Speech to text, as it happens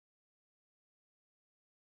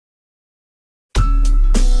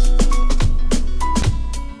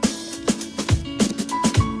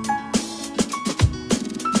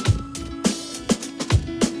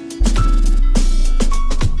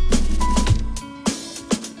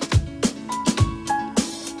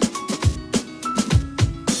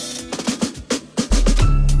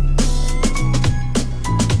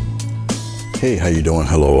Hey, how you doing?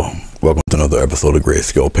 Hello, welcome to another episode of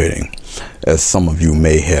Grayscale Painting. As some of you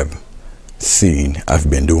may have seen, I've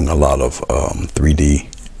been doing a lot of 3D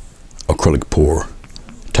acrylic pour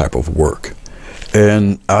type of work,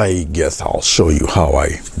 and I guess I'll show you how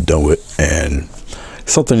I do it, and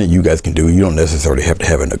something that you guys can do. You don't necessarily have to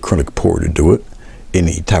have an acrylic pour to do it.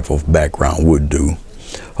 Any type of background would do,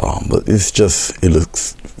 but it's just, it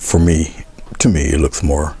looks, to me it looks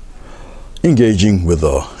more engaging with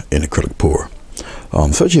an acrylic pour,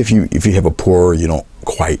 especially if you have a pour you don't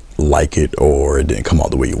quite like it, or it didn't come out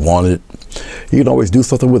the way you wanted. You can always do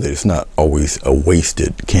something with it. It's not always a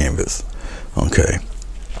wasted canvas. Okay,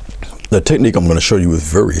 the technique I'm going to show you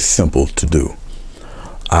is very simple to do.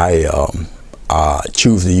 I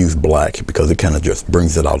choose to use black because it kind of just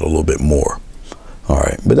brings it out a little bit more. All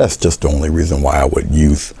right, but that's just the only reason why I would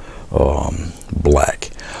use black.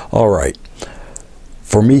 All right,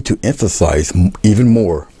 for me to emphasize even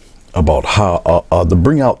more about how to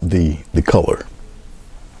bring out the color,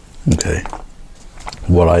 okay,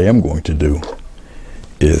 what I am going to do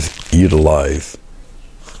is utilize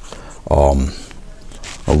a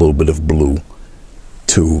little bit of blue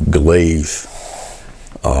to glaze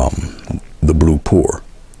the blue pour.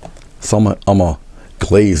 So I'm a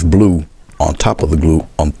glaze blue on top of the glue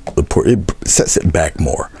on the pour. It sets it back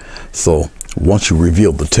more, so once you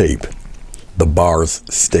reveal the tape, the bars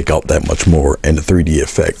stick out that much more, and the 3D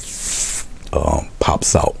effect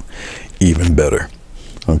pops out even better.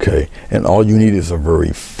 Okay, and all you need is a very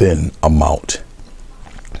thin amount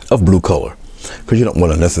of blue color, because you don't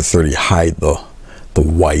want to necessarily hide the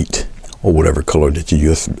white or whatever color that you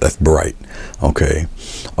use that's bright. Okay,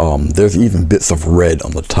 there's even bits of red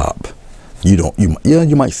on the top.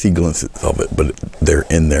 You might see glimpses of it, but they're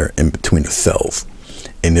in there in between the cells,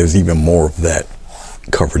 and there's even more of that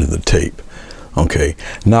covered in the tape. Okay,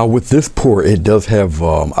 now with this pour, it does have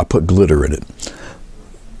I put glitter in it.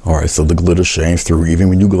 All right, so the glitter shines through. Even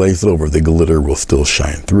when you glaze it over, the glitter will still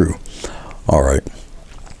shine through. All right,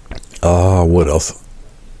 what else?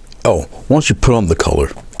 Oh, once you put on the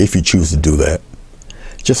color, if you choose to do that,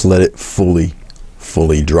 just let it fully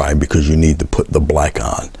dry, because you need to put the black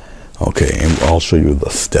on. Okay, and I'll show you the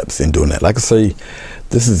steps in doing that. Like I say,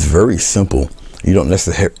 this is very simple. You don't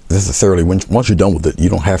necessarily, once you're done with it, you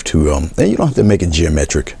don't have to and you don't have to make it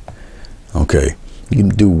geometric. Okay, you can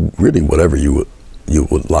do really whatever you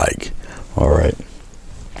would like. All right,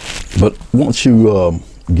 but once you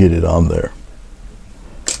get it on there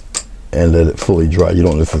and let it fully dry, you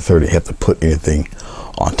don't necessarily have to put anything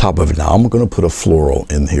on top of it. Now I'm going to put a floral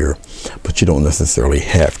in here, but you don't necessarily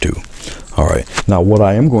have to. All right, now what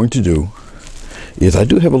I am going to do is, I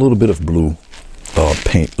do have a little bit of blue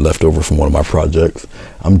paint left over from one of my projects.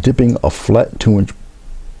 I'm dipping a flat 2-inch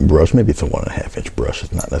brush, maybe it's a 1.5-inch brush,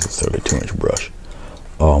 it's not necessarily a 2-inch brush.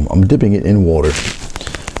 I'm dipping it in water,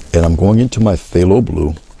 and I'm going into my phthalo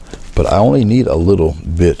blue, but I only need a little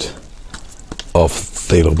bit of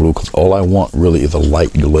phthalo blue, because all I want really is a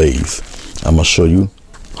light glaze. I'm gonna show you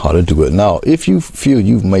how to do it. Now, if you feel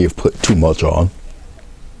you may have put too much on,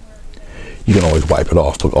 you can always wipe it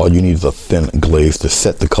off, but all you need is a thin glaze to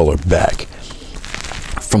set the color back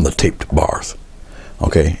from the taped bars.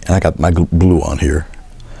 Okay, and I got my blue on here,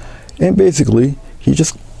 and basically you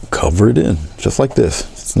just cover it in just like this.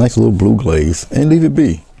 It's a nice little blue glaze, and leave it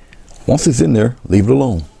be. Once it's in there, leave it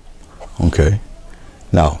alone. Okay,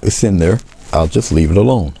 now it's in there, I'll just leave it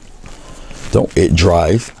alone. It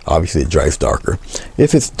dries, obviously it dries darker.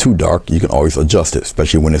 If it's too dark, you can always adjust it,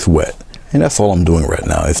 especially when it's wet. And that's all I'm doing right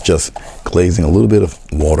now. It's just glazing a little bit of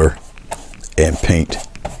water and paint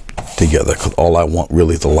together, because all I want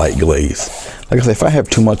really is a light glaze. Like I say, if I have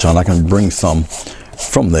too much on, I can bring some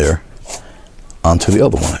from there onto the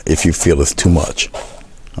other one if you feel it's too much.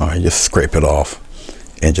 All right, just scrape it off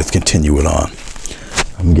and just continue it on.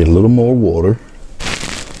 I'm gonna get a little more water,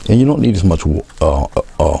 and you don't need as much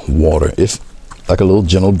water. It's like a little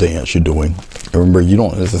gentle dance you're doing. And remember, you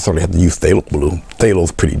don't necessarily have to use phthalo blue.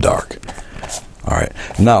 Phthalo's pretty dark. All right,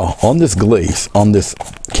 now on this glaze, on this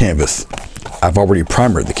canvas, I've already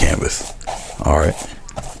primered the canvas. All right,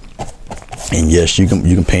 and yes, you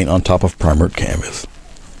can paint on top of primered canvas.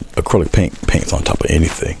 Acrylic paints on top of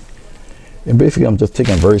anything. And basically, I'm just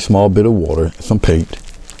taking a very small bit of water, some paint,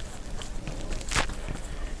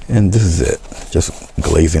 and this is it. Just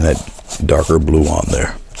glazing that darker blue on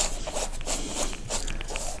there.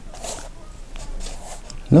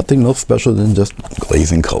 Nothing no special than just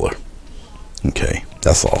glazing color. Okay,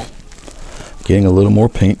 that's all. Getting a little more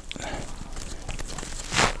paint,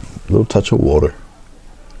 a little touch of water.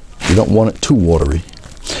 You don't want it too watery,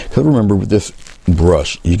 because remember, with this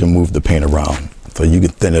brush you can move the paint around, so you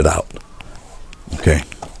can thin it out. Okay,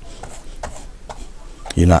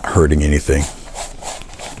 You're not hurting anything.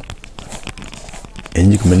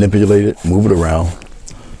 And you can manipulate it, move it around.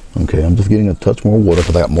 Okay, I'm just getting a touch more water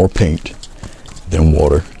because I got more paint than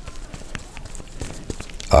water.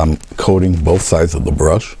 I'm coating both sides of the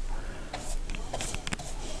brush.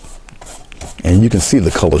 And you can see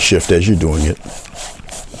the color shift as you're doing it.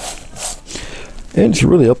 And it's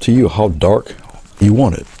really up to you how dark you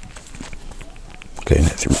want it. Okay, and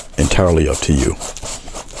it's entirely up to you.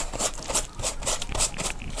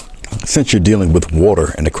 Since you're dealing with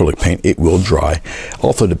water and acrylic paint, it will dry.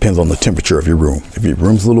 Also depends on the temperature of your room. If your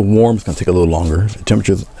room's a little warm, it's going to take a little longer. If the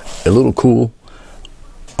temperature's a little cool,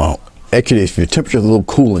 actually, if your temperature's a little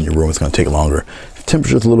cool in your room, it's going to take longer. If the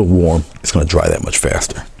temperature's a little warm, it's going to dry that much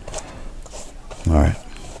faster. All right.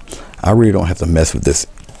 I really don't have to mess with this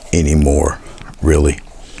anymore, really.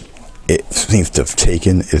 It seems to have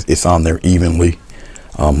taken, it's on there evenly.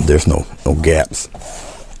 There's no gaps.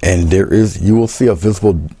 And you will see a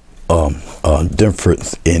visible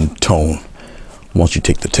difference in tone once you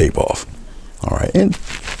take the tape off. All right, and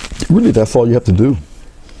really that's all you have to do,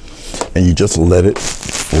 and you just let it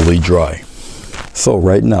fully dry. So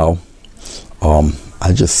right now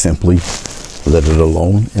I just simply let it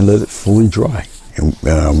alone and let it fully dry,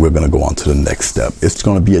 and we're going to go on to the next step. It's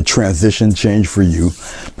going to be a transition change for you,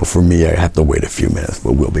 but for me I have to wait a few minutes,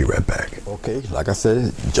 but we'll be right back. Okay, like I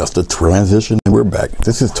said, just a transition and we're back.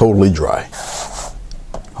 This is totally dry.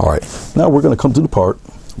 All right, now we're going to come to the part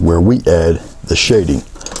where we add the shading.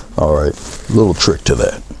 All right, little trick to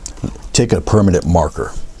that. Take a permanent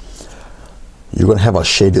marker. You're going to have a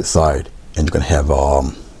shaded side and you're going to have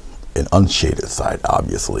an unshaded side,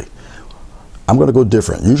 obviously. I'm going to go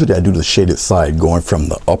different. Usually I do the shaded side going from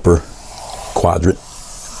the upper quadrant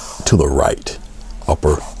to the right,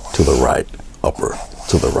 upper to the right, upper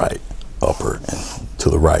to the right, upper and to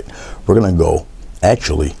the right. We're going to go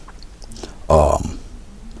actually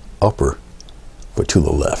upper but to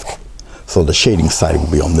the left. So the shading side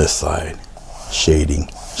will be on this side. Shading,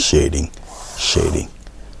 shading, shading.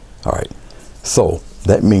 All right. So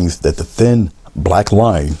that means that the thin black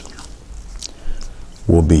line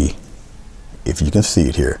will be, if you can see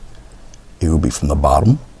it here, it will be from the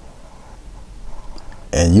bottom.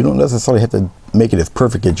 And you don't necessarily have to make it as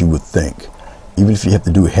perfect as you would think. Even if you have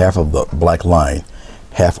to do half of the black line,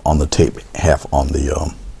 half on the tape, half on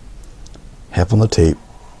the tape,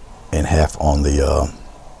 and half on the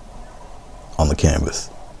canvas.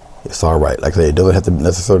 It's all right. Like I say, it doesn't have to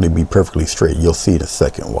necessarily be perfectly straight. You'll see in a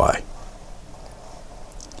second why.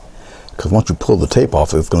 Because once you pull the tape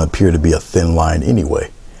off, it's going to appear to be a thin line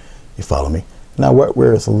anyway. You follow me? Now,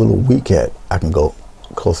 where it's a little weak at, I can go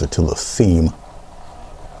closer to the seam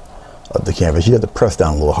of the canvas. You have to press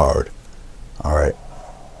down a little hard. All right.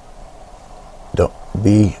 Don't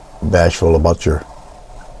be bashful about your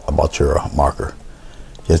marker.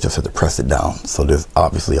 You just have to press it down. So there's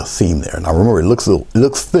obviously a seam there. Now remember, it looks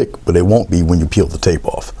thick, but it won't be when you peel the tape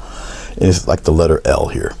off. And it's like the letter L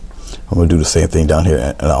here. I'm going to do the same thing down here,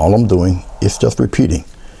 and all I'm doing is just repeating.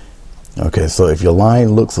 Okay, so if your line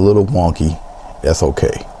looks a little wonky, that's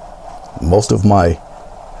okay. Most of my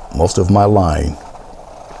line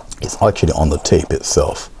is actually on the tape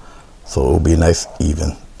itself, so it'll be a nice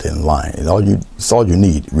even thin line. And all you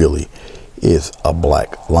need really is a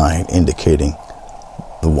black line indicating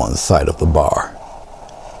the one side of the bar.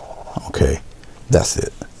 Okay, that's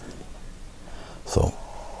it. So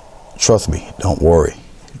trust me, don't worry,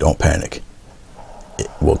 don't panic. It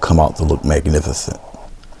will come out to look magnificent,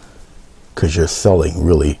 because your selling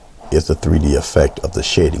really is the 3D effect of the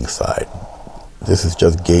shading side. This is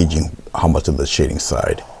just gauging how much of the shading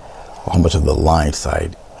side, or how much of the line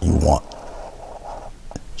side you want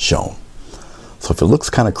shown. So if it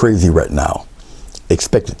looks kind of crazy right now,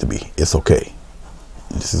 expect it to be. It's okay.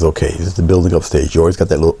 This is okay. This is the building up stage. You always got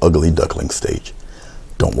that little ugly duckling stage.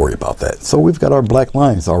 Don't worry about that. So we've got our black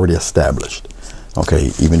lines already established.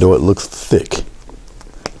 Okay, even though it looks thick,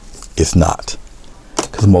 it's not,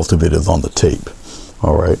 because most of it is on the tape.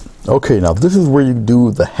 All right. Okay, now this is where you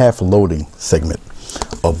do the half loading segment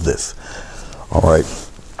of this. All right.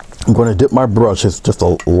 I'm going to dip my brush. It's just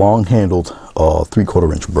a long handled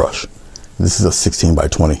 3/4 inch brush. This is a 16 by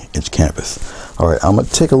 20 inch canvas. All right, I'm going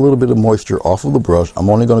to take a little bit of moisture off of the brush. I'm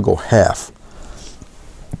only going to go half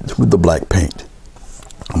with the black paint.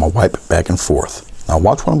 I'm going to wipe it back and forth. Now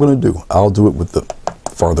watch what I'm going to do. I'll do it with the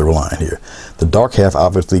farther line here. The dark half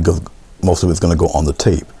obviously goes, most of it's going to go on the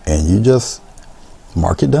tape, and you just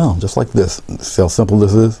mark it down just like this. See how simple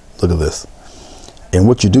this is? Look at this. And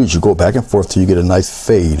what you do is you go back and forth till you get a nice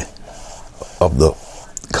fade of the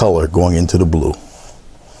color going into the blue.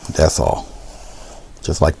 That's all.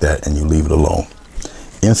 Just like that, and you leave it alone.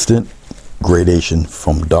 Instant gradation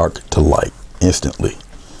from dark to light instantly.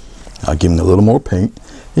 I'll give him a little more paint,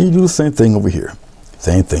 and you do the same thing over here.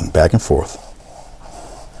 Same thing, back and forth.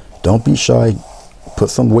 Don't be shy. Put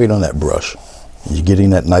some weight on that brush. You're getting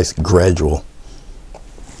that nice gradual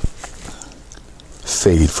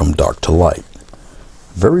fade from dark to light.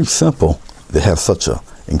 Very simple. They have such an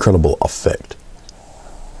incredible effect.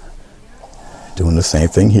 Doing the same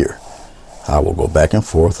thing here. I will go back and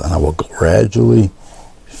forth, and I will gradually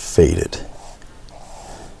fade it.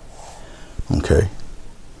 Okay,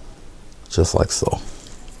 just like so.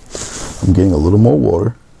 I'm getting a little more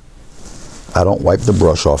water. I don't wipe the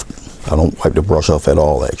brush off. I don't wipe the brush off at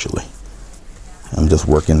all, actually. I'm just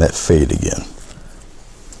working that fade again.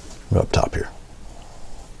 We're up top here.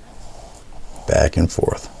 Back and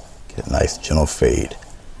forth. Get a nice gentle fade.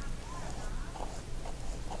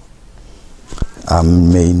 I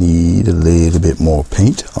may need a little bit more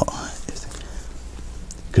paint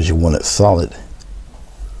because you want it solid.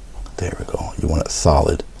 There we go. You want it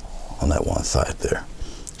solid on that one side there.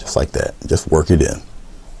 Just like that. Just work it in.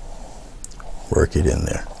 Work it in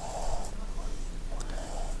there.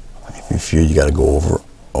 If you feel you got to go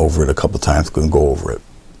over it a couple times, go over it.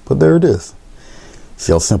 But there it is.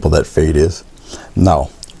 See how simple that fade is? Now,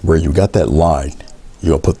 where you got that line,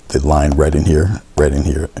 you'll put the line right in here, right in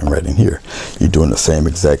here, and right in here. You're doing the same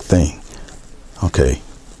exact thing. Okay.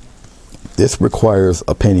 This requires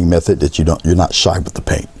a painting method that you're not shy with the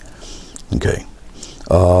paint. Okay.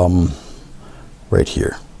 Right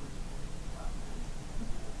here.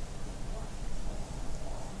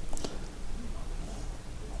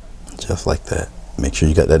 Just like that. Make sure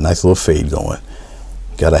you got that nice little fade going.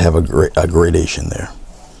 You gotta have a gradation there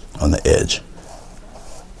on the edge.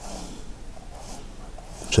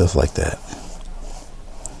 Just like that.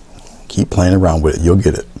 Keep playing around with it. You'll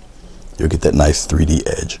get it. You'll get that nice 3D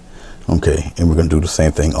edge. Okay, and we're gonna do the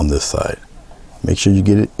same thing on this side. Make sure you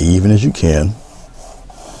get it even as you can.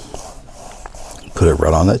 Put it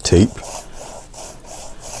right on that tape.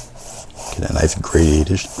 Get a nice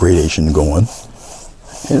gradation going.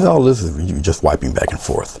 And all this is you just wiping back and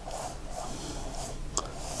forth.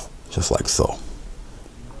 Just like so.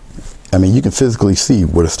 I mean, you can physically see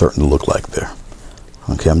what it's starting to look like there.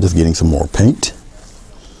 Okay, I'm just getting some more paint.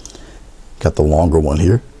 Got the longer one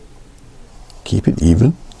here. Keep it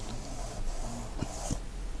even.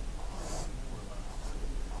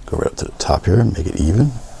 Go right up to the top here, make it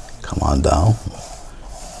even. Come on down.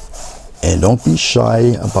 And don't be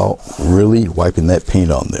shy about really wiping that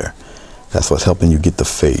paint on there. That's what's helping you get the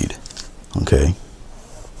fade. Okay.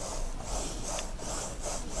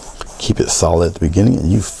 Keep it solid at the beginning, and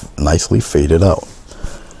you nicely fade it out.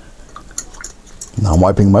 Now I'm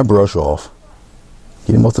wiping my brush off.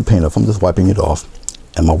 Getting most of the paint off. I'm just wiping it off.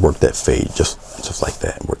 And I'm gonna work that fade just like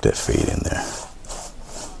that. Work that fade in there.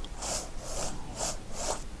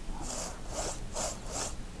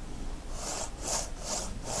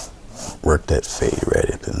 Work that fade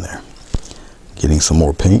right up in there. Getting some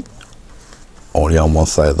more paint. Only on one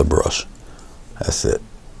side of the brush. That's it.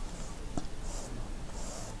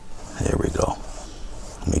 There we go.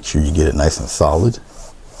 Make sure you get it nice and solid.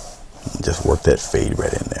 And just work that fade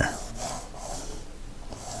right in there.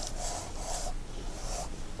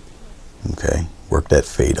 Okay, work that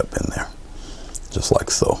fade up in there. Just like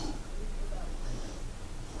so.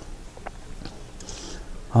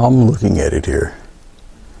 I'm looking at it here.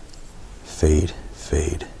 Fade,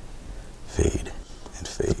 fade, fade, and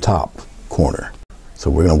fade. Top corner. So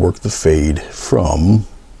we're going to work the fade from,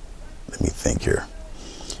 let me think here.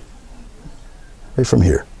 Right from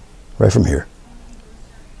here. Right from here.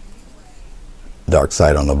 Dark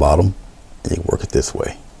side on the bottom. And you work it this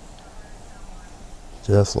way.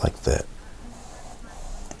 Just like that.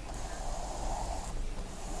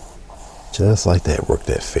 Just like that. Work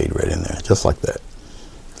that fade right in there. Just like that.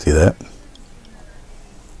 See that?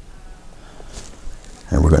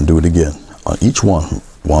 And we're going to do it again on each one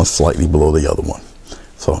slightly below the other one.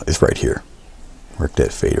 So it's right here. Work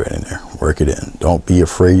that fade right in there. Work it in. Don't be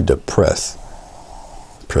afraid to press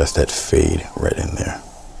that fade right in there.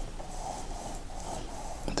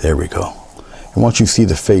 There we go. And once you see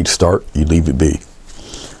the fade start, you leave it be.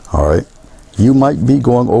 All right. You might be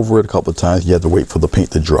going over it a couple of times. You have to wait for the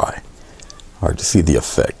paint to dry. All right, to see the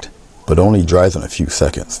effect. But it only dries in a few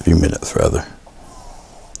minutes rather.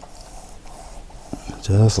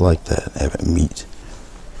 Just like that. Have it meet.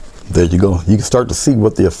 There you go. You can start to see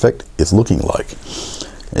what the effect is looking like.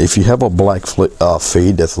 If you have a black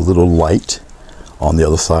fade that's a little light on the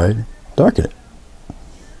other side, darken it.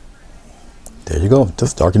 There you go.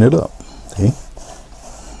 Just darken it up. See?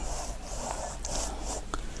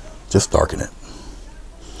 Just darken it.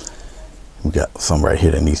 We got some right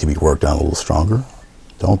here that needs to be worked on a little stronger.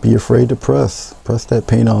 Don't be afraid to press that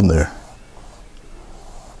paint on there.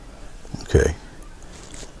 Okay.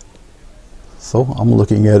 So I'm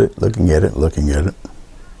looking at it.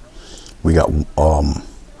 We got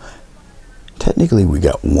technically we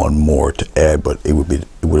got one more to add, but it would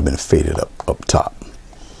have been faded up top.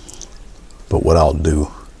 But what I'll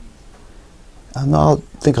do, I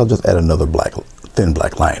think I'll just add another thin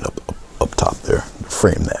black line up top there to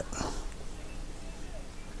frame that.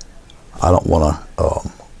 I don't want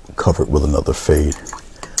to cover it with another fade,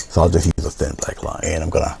 so I'll just use a thin black line, and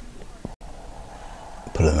I'm gonna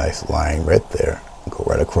put a nice line right there, go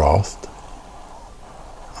right across.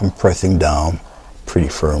 I'm pressing down pretty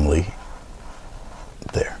firmly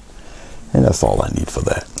there, and that's all I need for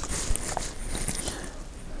that.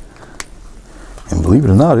 And believe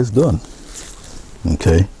it or not, it's done.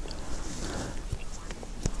 Okay,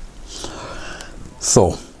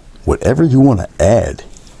 so whatever you want to add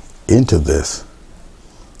into this,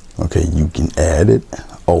 okay, you can add it.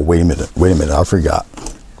 Oh, wait a minute, I forgot,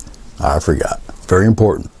 very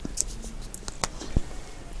important.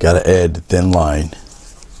 Gotta add the thin line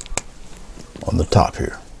on the top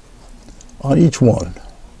here, on each one.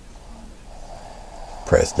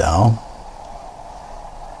 Press down,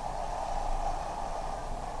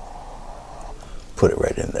 put it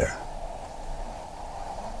right in there.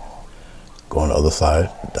 Go on the other side,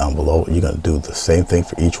 down below. You're going to do the same thing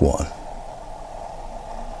for each one.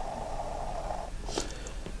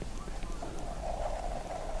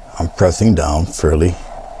 I'm pressing down fairly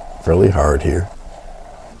hard here.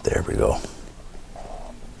 There we go.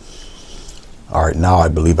 All right, now I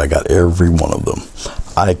believe I got every one of them.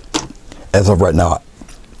 As of right now,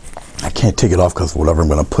 I can't take it off because whatever I'm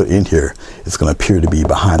going to put in here is going to appear to be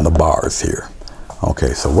behind the bars here.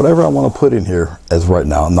 Okay, so whatever I want to put in here as right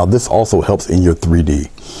now. Now this also helps in your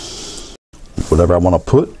 3D. Whatever I want to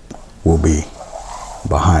put will be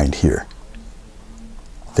behind here.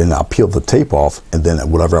 Then I'll peel the tape off, and then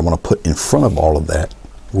whatever I want to put in front of all of that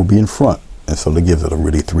will be in front. And so that gives it a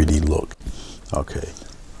really 3D look. Okay,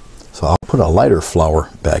 so I'll put a lighter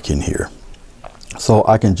flower back in here. So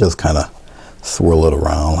I can just kind of swirl it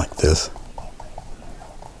around like this.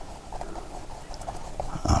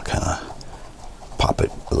 I'll kind of pop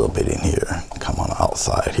it a little bit in here, come on the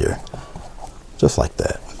outside here, just like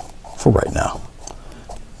that for right now.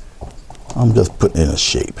 I'm just putting in a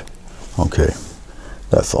shape. Okay,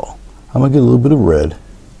 that's all. I'm gonna get a little bit of red.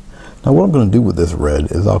 Now what I'm gonna do with this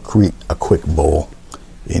red is I'll create a quick bowl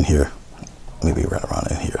in here, maybe right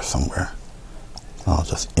around in here somewhere. I'll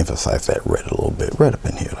just emphasize that red a little bit, right up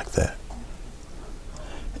in here like that,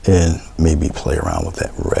 and maybe play around with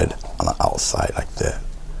that red on the outside like that.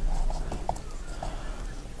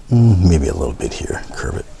 Maybe a little bit here,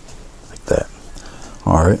 curve it like that.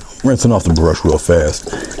 All right, rinsing off the brush real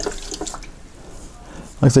fast.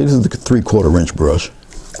 Like I say, this is the 3/4 inch brush.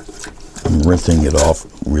 I'm rinsing it off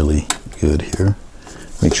really good here.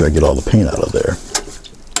 Make sure I get all the paint out of there.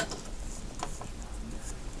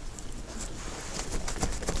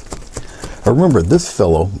 Remember, this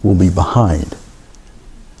fellow will be behind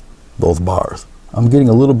those bars. I'm getting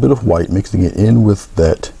a little bit of white, mixing it in with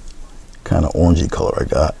that kind of orangey color I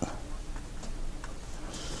got,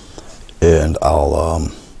 and I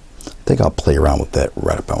think I'll play around with that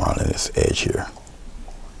right up around in this edge here,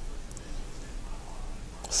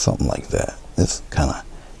 something like that. This kind of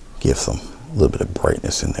gives some little bit of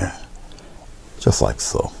brightness in there, just like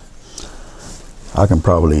so. I can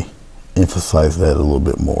probably emphasize that a little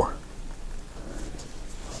bit more,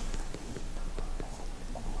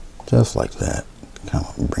 just like that. Kind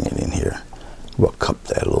of bring it in here. We'll cup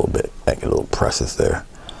that a little bit, add a little presses there.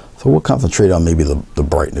 So we'll concentrate on maybe the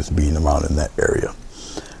brightness being around in that area,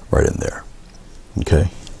 right in there. Okay,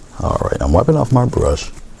 all right, I'm wiping off my brush,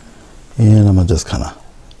 and I'm gonna just kind of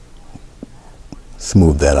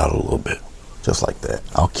smooth that out a little bit, just like that.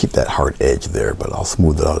 I'll keep that hard edge there, but I'll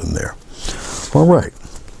smooth it out in there. All right,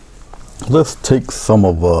 let's take some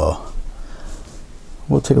of,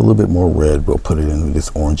 we'll take a little bit more red, we'll put it in this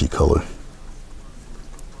orangey color.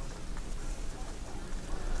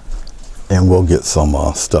 And we'll get some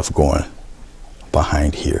stuff going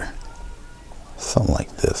behind here, something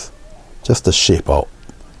like this, just to shape out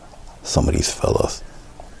some of these fellas.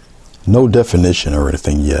 No definition or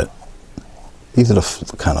anything yet. These are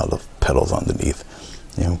the kind of the petals underneath.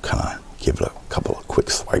 You know, kind of give it a couple of quick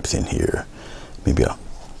swipes in here, maybe a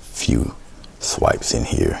few swipes in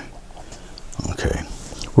here. Okay,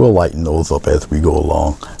 we'll lighten those up as we go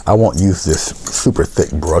along. I won't use this super thick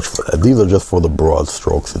brush for that. These are just for the broad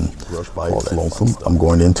strokes and brush by lonesome. I'm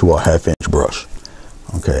going into a 1/2 inch brush.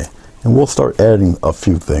 Okay, and we'll start adding a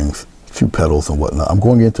few things few petals and whatnot. I'm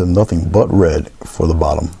going into nothing but red for the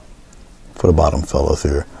bottom fellas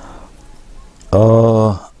here.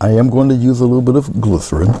 I am going to use a little bit of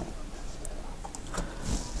glycerin.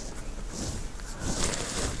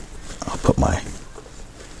 I'll put my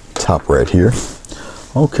top red here.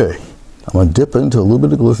 Okay, I'm gonna dip into a little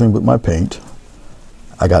bit of glycerin with my paint.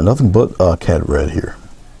 I got nothing but cat red here.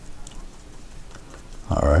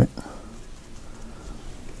 All right,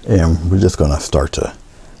 and we're just gonna start to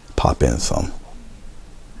pop in some.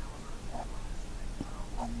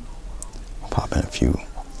 Pop in a few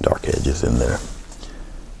dark edges in there.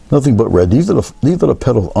 Nothing but red. These are the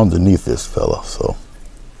petals underneath this fella. So,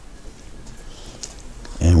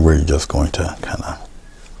 and we're just going to kind of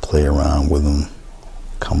play around with them.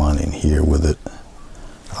 Come on in here with it.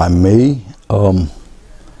 I may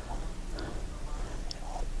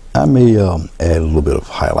add a little bit of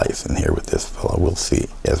highlights in here with this fella. We'll see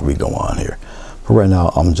as we go on here. But right now,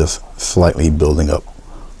 I'm just slightly building up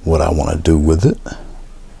what I want to do with it.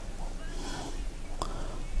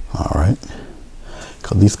 All right.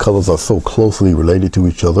 Because these colors are so closely related to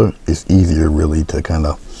each other, it's easier really to kind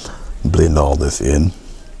of blend all this in.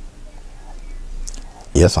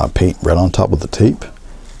 Yes, I paint right on top of the tape.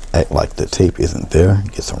 Act like the tape isn't there.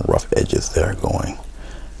 Get some rough edges there going.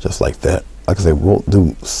 Just like that. Like I said, we'll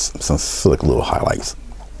do some slick little highlights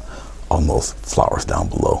on those flowers down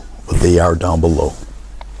below. But they are down below.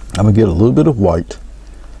 I'm going to get a little bit of white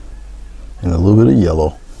and a little bit of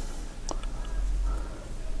yellow.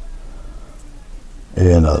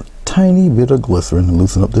 And a tiny bit of glycerin to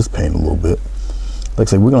loosen up this paint a little bit. Like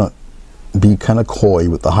I said, we're going to be kind of coy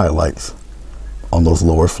with the highlights on those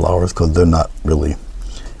lower flowers because they're not really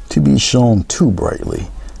to be shown too brightly.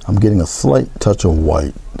 I'm getting a slight touch of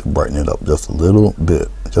white to brighten it up just a little bit,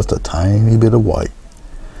 just a tiny bit of white.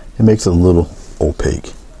 It makes it a little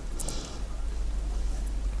opaque.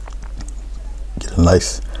 Get a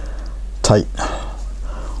nice tight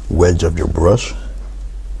wedge of your brush.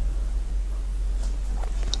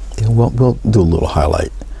 And we'll do a little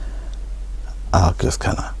highlight. I'll just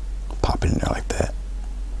kind of pop it in there like that.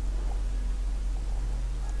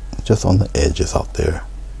 Just on the edges out there.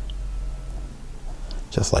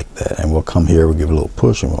 Just like that. And we'll come here, we'll give it a little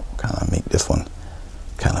push, and we'll kind of make this one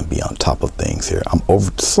kind of be on top of things here. I'm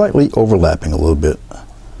slightly overlapping a little bit.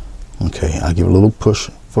 Okay, I'll give it a little push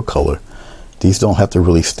for color. These don't have to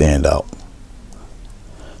really stand out.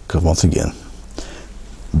 Because once again,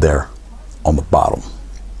 they're on the bottom.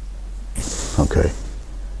 Okay.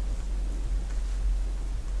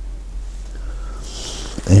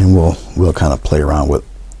 And we'll kind of play around with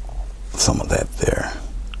some of that there.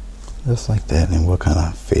 Just like that, and we'll kind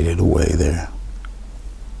of fade it away there.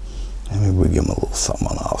 And maybe we'll give them a little something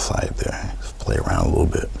on the outside there. Just play around a little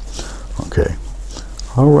bit. Okay.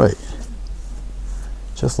 All right.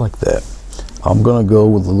 Just like that. I'm gonna go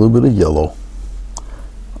with a little bit of yellow.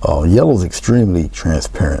 Yellow is extremely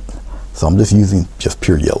transparent, so I'm just using just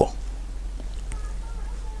pure yellow.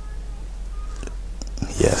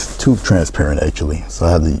 Yes, too transparent actually. So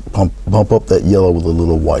I had to bump up that yellow with a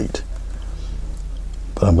little white.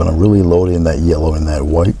 But I'm gonna really load in that yellow and that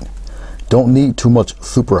white. Don't need too much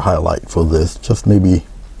super highlight for this. Just maybe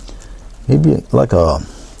like a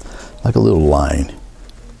little line.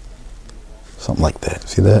 Something like that.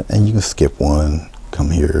 See that? And you can skip one,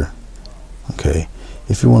 come here. Okay.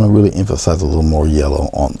 If you want to really emphasize a little more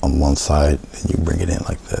yellow on one side, then you bring it in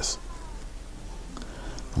like this.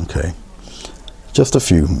 Okay. Just a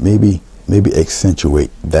few. Maybe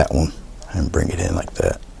accentuate that one and bring it in like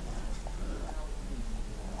that.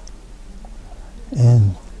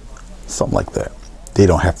 And something like that. They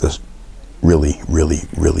don't have to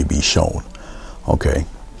really be shown. Okay.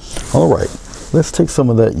 All right. Let's take some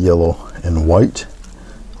of that yellow and white,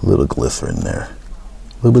 a little glycerin there,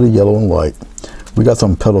 a little bit of yellow and white. We got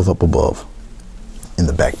some petals up above in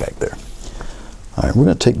the back there. All right, we're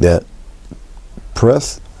gonna take that,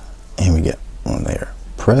 press, and we get one there.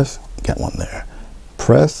 Press, got one there.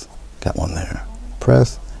 Press, got one there.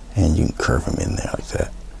 Press, and you can curve them in there like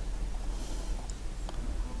that.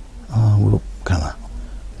 We'll kind of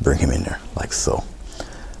bring him in there like so.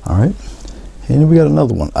 All right, and then we got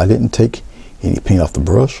another one. I didn't take any paint off the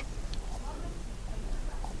brush.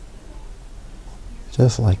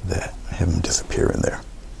 Just like that. Have him disappear in there.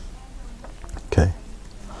 Okay.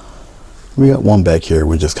 We got one back here.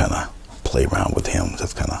 We just kind of play around with him.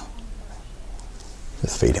 Just kind of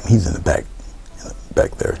just fade him. He's in the back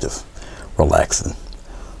there, just relaxing.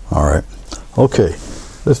 All right. Okay.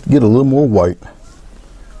 Let's get a little more white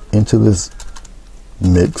into this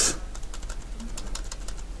mix.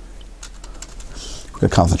 We're gonna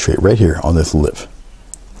concentrate right here on this lip.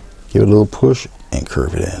 Give it a little push and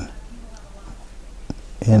curve it in.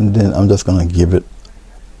 And then I'm just gonna give it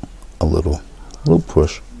a little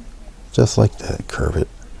push, just like that. Curve it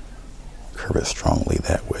strongly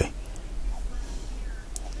that way.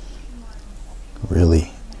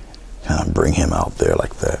 Really kind of bring him out there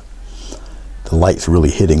like that. The light's really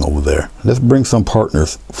hitting over there. Let's bring some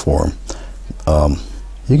partners for him.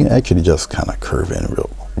 You can actually just kind of curve in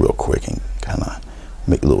real quick and kind of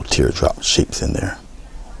make little teardrop shapes in there,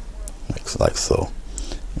 like so.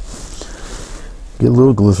 Get a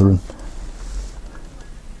little glycerin,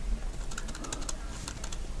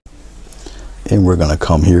 and we're gonna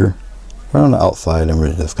come here right on the outside, and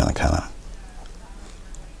we're just gonna kind of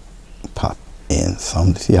pop in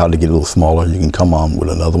some. See how to get a little smaller? You can come on with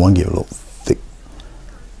another one, give it a little thick,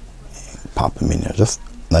 and pop them in there. Just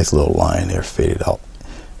nice little line there, faded out.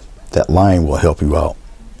 That line will help you out,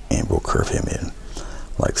 and we'll curve him in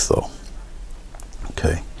like so.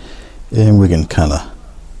 Okay, and we can kind of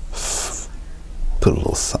put a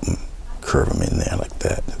little something, curve him in there like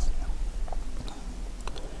that,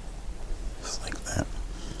 just like that.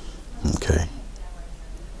 Okay,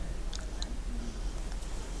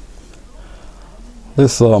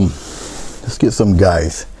 let's get some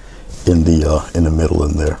guys in the middle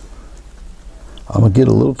in there. I'm gonna get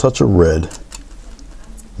a little touch of red,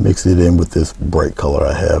 mix it in with this bright color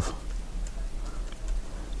I have.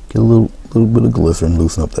 Get a little bit of glycerin,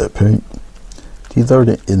 loosen up that paint. These are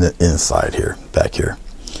in the inside here, back here.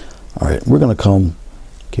 All right, we're gonna come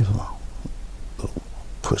give a little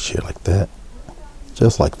push here like that,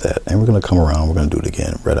 just like that, and we're gonna come around. We're gonna do it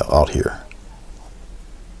again right out here.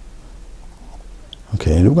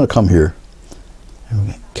 Okay, and we're gonna come here and we're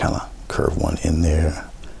gonna kind of curve one in there,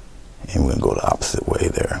 and we're gonna go the opposite way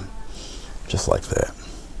there, just like that.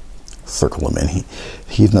 Circle him in.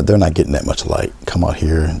 They're not getting that much light. Come out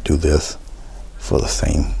here and do this for the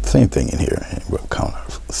same thing in here, and we'll kind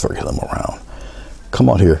of circle them around. Come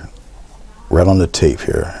out here, right on the tape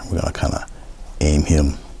here. We're gonna kind of aim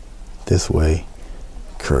him this way,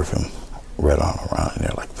 curve him right on around in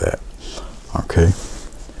there like that. Okay,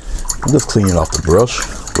 I'm just cleaning off the brush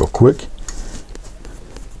real quick.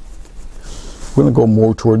 We're gonna go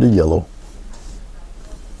more toward the yellow.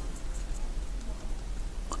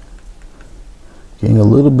 Getting a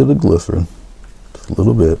little bit of glycerin, just a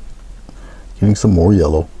little bit. Getting some more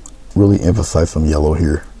yellow. Really emphasize some yellow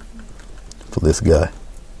here for this guy.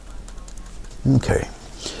 Okay,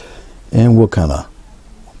 and we'll kind of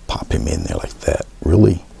pop him in there like that.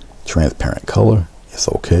 Really transparent color. It's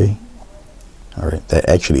okay. All right, that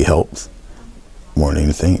actually helps more than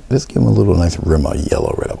anything. Let's give him a little nice rim of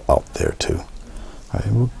yellow right out there too. All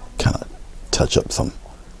right, we'll kind of touch up some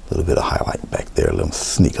little bit of highlight back there. Let him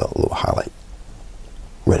sneak out a little highlight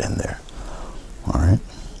right in there. All right,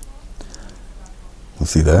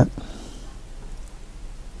 see that?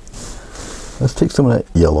 Let's take some of that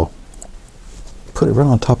yellow, put it right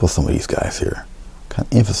on top of some of these guys here. Kind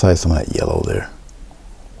of emphasize some of that yellow there.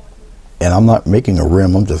 And I'm not making a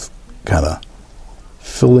rim, I'm just kind of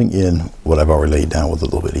filling in what I've already laid down with a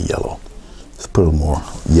little bit of yellow. Let's put a more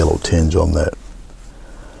yellow tinge on that.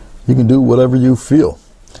 You can do whatever you feel.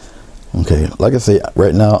 Okay, like I say,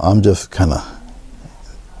 right now I'm just kind of,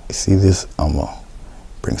 see this? I'm gonna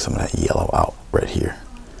bring some of that yellow out right here.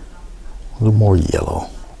 A little more yellow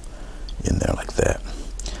in there like that.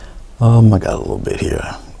 I got a little bit here.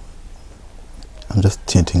 I'm just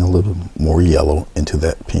tinting a little more yellow into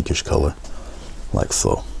that pinkish color, like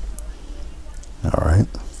so. All right,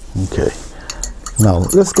 okay. Now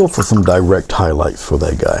let's go for some direct highlights for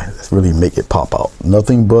that guy. Let's really make it pop out.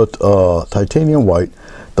 Nothing but titanium white.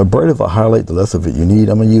 The brighter the highlight, the less of it you need.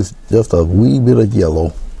 I'm gonna use just a wee bit of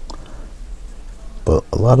yellow, but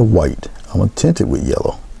a lot of white. I'm gonna tint it with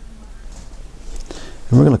yellow.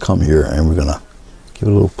 And we're gonna come here and we're gonna give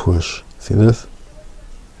it a little push. See this?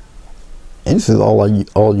 And this is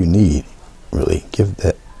all you need, really. Give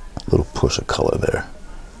that little push of color there.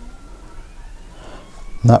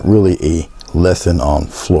 Not really a lesson on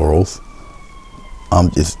florals. I'm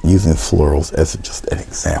just using florals as just an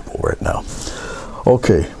example right now.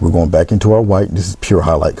 Okay, we're going back into our white. This is pure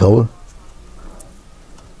highlight color.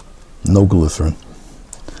 No glycerin.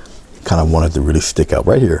 Kind of wanted to really stick out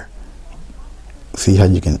right here. See how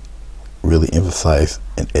you can really emphasize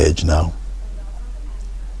an edge now?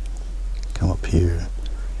 Come up here.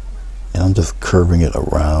 And I'm just curving it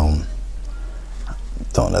around.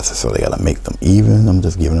 Don't necessarily got to make them even. I'm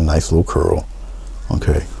just giving a nice little curl.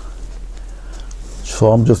 Okay.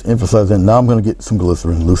 So I'm just emphasizing. Now I'm going to get some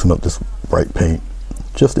glycerin, loosen up this bright paint,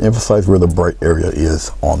 just to emphasize where the bright area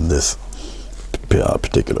is on this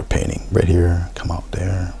particular painting. Right here, come out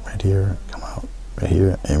there. Right here, come out right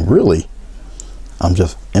here. And really, I'm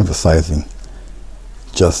just emphasizing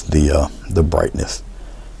just the brightness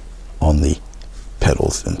on the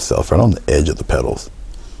petals themselves, right on the edge of the petals.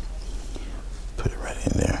 Put it right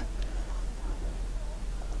in there,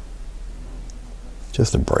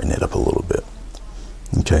 just to brighten it up a little bit.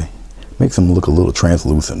 Okay, makes them look a little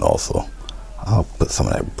translucent also. I'll put some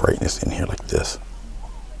of that brightness in here like this.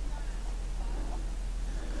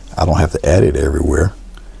 I don't have to add it everywhere.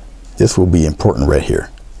 This will be important right here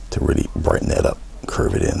to really brighten that up,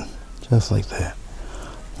 curve it in, just like that.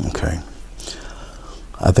 Okay,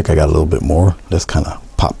 I think I got a little bit more. Let's kind of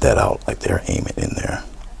pop that out like there, aim it in there.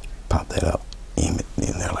 Pop that out, aim it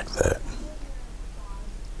in there like that.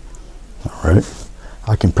 All right,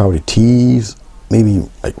 I can probably tease maybe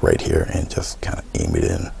like right here and just kind of aim it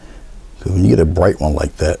in. Because when you get a bright one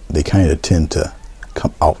like that, they kind of tend to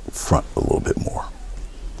come out front a little bit more.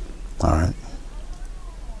 All right.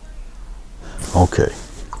 Okay.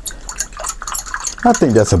 I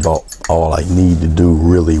think that's about all I need to do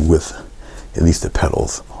really with at least the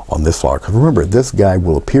petals on this flower. Because remember, this guy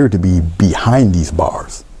will appear to be behind these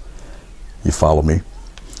bars. You follow me?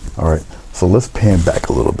 All right. So let's pan back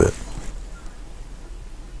a little bit.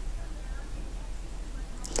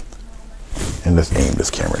 And let's aim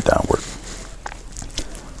this camera downward.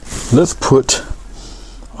 Let's put,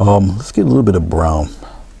 let's get a little bit of brown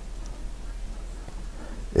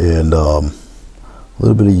and a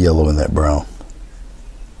little bit of yellow in that brown,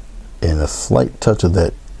 and a slight touch of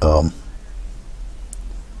that phthalo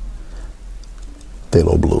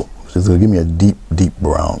blue, which is going to give me a deep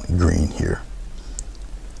brown green here.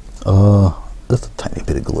 Just a tiny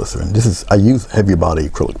bit of glycerin. This is, I use heavy body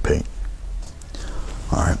acrylic paint.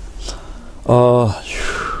 All right.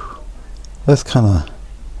 Let's kind of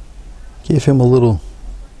give him a little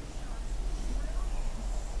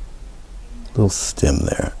stem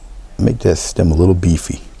there. Make that stem a little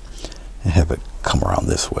beefy and have it come around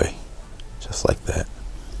this way, just like that.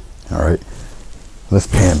 All right, let's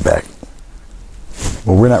pan back.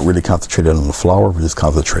 Well, we're not really concentrating on the flower, we're just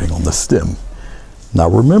concentrating on the stem. Now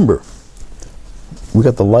remember, we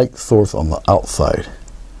got the light source on the outside,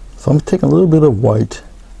 so I'm taking a little bit of white,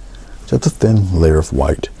 just a thin layer of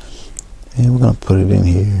white, and we're going to put it in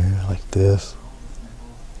here like this,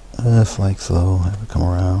 just like so. Have it come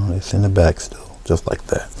around. It's in the back still, just like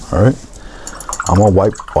that. All right, I'm going to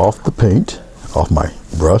wipe off the paint off my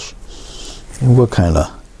brush, and we'll kind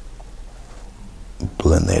of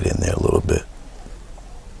blend that in there a little bit.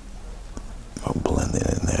 I'll blend it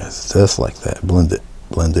in there, just like that. Blend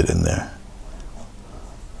it in there.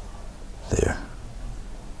 There.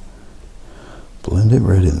 Blend it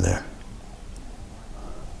right in there.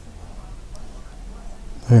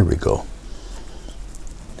 There we go.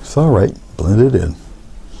 It's all right. Blend it in.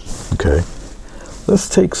 Okay. Let's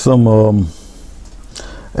take some,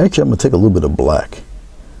 actually I'm going to take a little bit of black.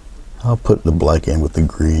 I'll put the black in with the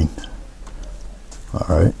green. All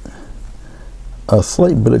right. A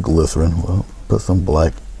slight bit of glycerin. We'll put some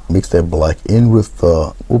black, mix that black in with,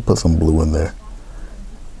 we'll put some blue in there.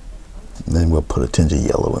 And then we'll put a tinge of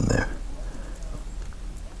yellow in there.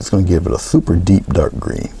 It's going to give it a super deep dark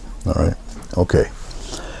green. All right. Okay.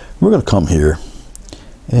 We're going to come here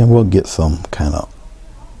and we'll get some kind of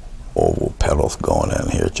oval petals going in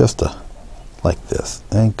here, just to, like this,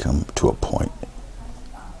 and come to a point.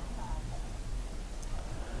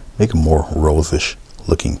 Make them more rosish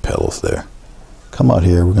looking petals there. Come out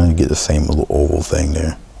here, we're going to get the same little oval thing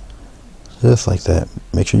there, just like that.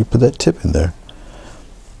 Make sure you put that tip in there,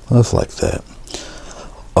 just like that.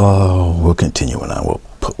 We'll continue on. We'll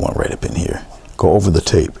put one right up in here. Go over the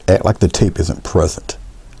tape. Act like the tape isn't present.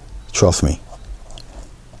 Trust me,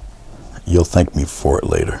 you'll thank me for it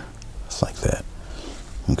later. It's like that.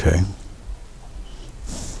 Okay.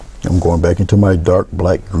 I'm going back into my dark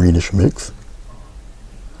black greenish mix.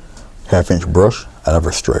 1/2 inch brush. I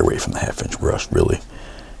never stray away from the 1/2 inch brush, really.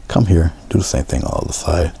 Come here, do the same thing on the other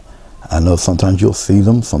side. I know sometimes you'll see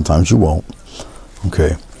them, sometimes you won't.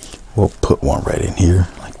 Okay, we'll put one right in here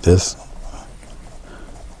like this.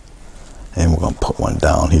 And we're going to put one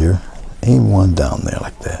down here. Aim one down there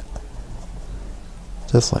like that.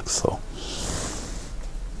 Just like so.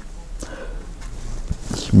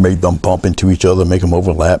 Make them bump into each other, make them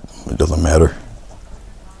overlap. It doesn't matter.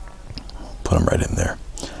 Put them right in there.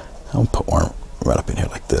 I'll put one right up in here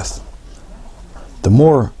like this. The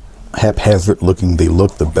more haphazard looking they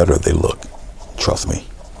look, the better they look. Trust me.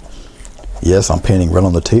 Yes, I'm painting right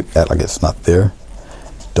on the tape. Act like it's not there.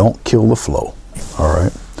 Don't kill the flow. All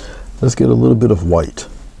right. Let's get a little bit of white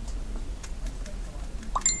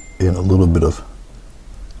and a little bit of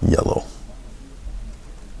yellow.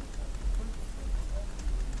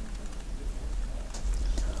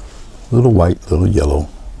 Little white, little yellow,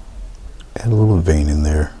 add a little vein in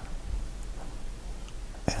there,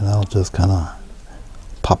 and I'll just kind of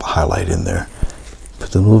pop a highlight in there,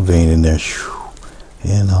 put the little vein in there,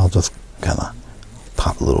 and I'll just kind of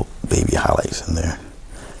pop little baby highlights in there.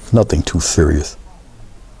 Nothing too serious.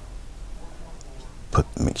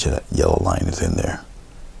 Make sure that yellow line is in there.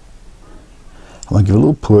 I'm gonna give it a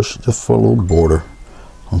little push just for a little border.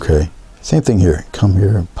 Okay, same thing here. Come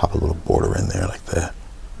here and pop a little border in there like that.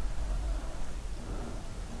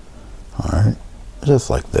 Alright, just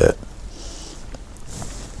like that.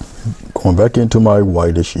 Going back into my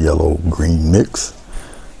whitish yellow green mix,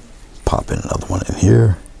 pop in another one in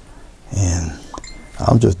here, and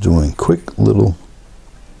I'm just doing quick little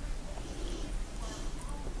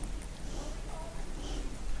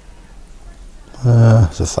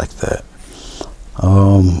just like that.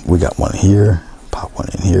 We got one here, pop one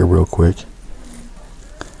in here real quick.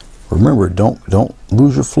 Remember, don't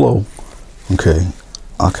lose your flow. Okay,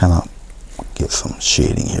 I'll kind of get some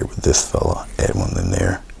shading here with this fella, add one in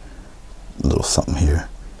there, a little something here,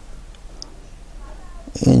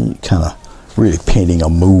 and you kind of really painting a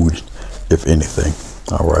mood, if anything.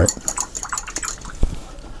 All right.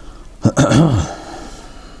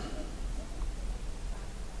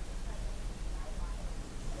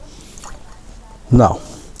 Now,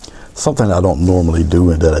 something I don't normally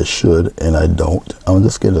do and that I should and I don't, I'm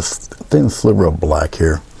just get a thin sliver of black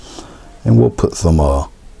here, and we'll put some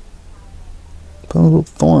put little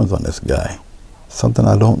thorns on this guy. Something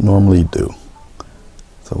I don't normally do.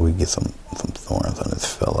 So we get some thorns on this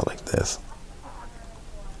fella like this.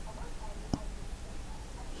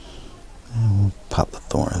 And we'll pop the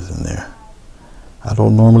thorns in there. I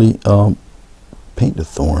don't normally paint the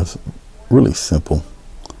thorns. Really simple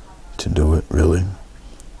to do it, really.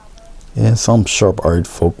 And some sharp-eyed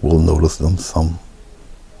folk will notice them. Some,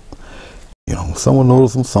 you know, some will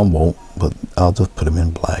notice them, some won't. But I'll just put them in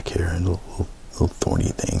black here and little thorny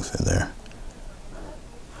things in there,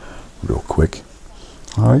 real quick.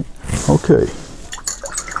 All right, okay.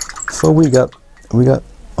 So we got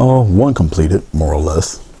one completed, more or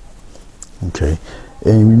less. Okay,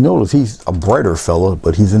 and you notice he's a brighter fella,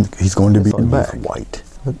 but he's going to be in back white.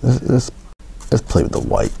 Let's play with the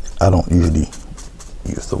white. I don't usually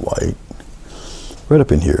use the white. Right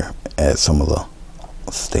up in here, add some of the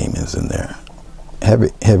stamens in there. Have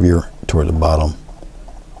it heavier toward the bottom,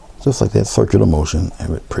 just like that, circular motion.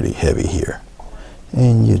 Have it pretty heavy here,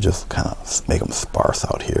 and you just kind of make them sparse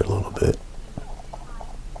out here a little bit.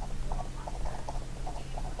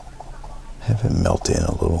 Have it melt in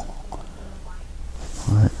a little.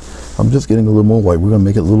 All right, I'm just getting a little more white. We're gonna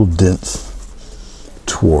make it a little dense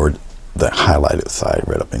toward the highlighted side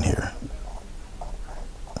right up in here.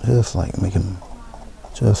 Just like making,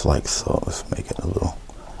 just like so. Let's make it a little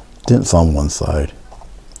dense on one side.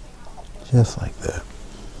 Just like that.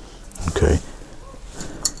 Okay.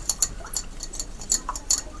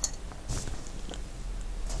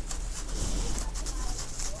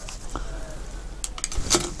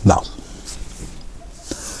 Now,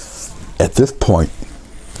 at this point,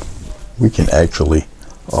 we can actually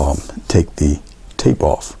take the tape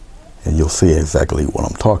off, and you'll see exactly what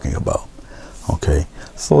I'm talking about. Okay,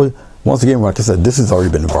 so once again, like I said, this has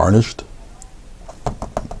already been varnished,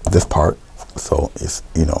 this part, so it's,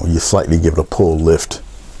 you know, you slightly give it a pull lift.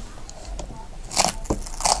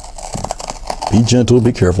 Be gentle,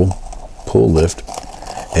 be careful, pull lift,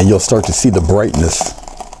 and you'll start to see the brightness.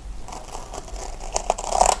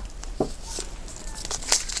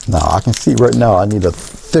 Now I can see right now I need a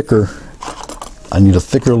thicker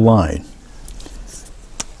line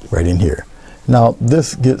right in here. Now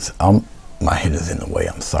this gets, my head is in the way,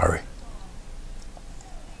 I'm sorry.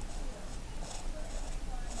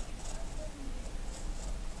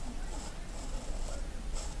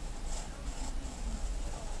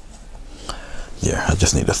 Yeah, I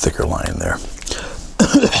just need a thicker line there.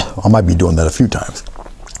 I might be doing that a few times.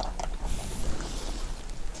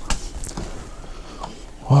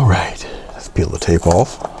 All right, let's peel the tape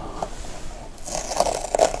off.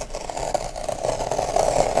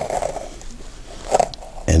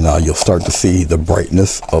 And now you'll start to see the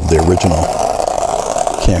brightness of the original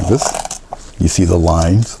canvas. You see the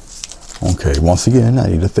lines. Okay, once again, I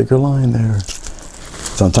need a thicker line there.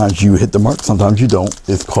 Sometimes you hit the mark, sometimes you don't.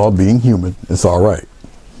 It's called being human. It's all right.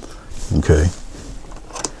 Okay.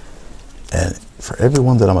 And for every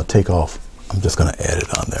one that I'm gonna take off, I'm just gonna add it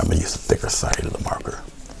on there. I'm gonna use the thicker side of the marker.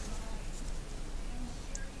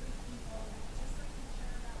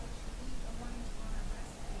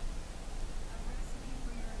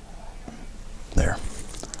 There.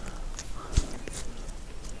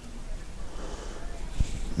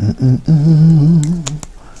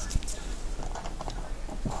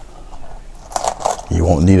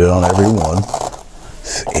 won't need it on every one.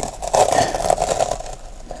 See.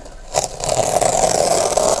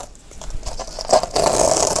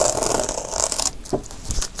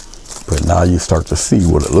 But now you start to see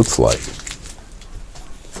what it looks like.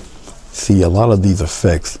 See, a lot of these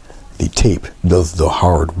effects, the tape does the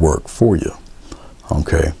hard work for you.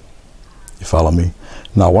 Okay, you follow me?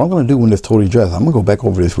 Now what I'm going to do when it's totally dry, I'm going to go back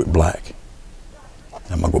over this with black.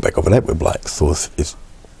 I'm going to go back over that with black. So it's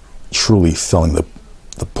truly selling the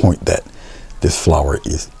point that this flower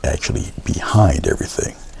is actually behind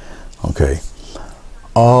everything. Okay.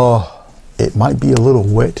 It might be a little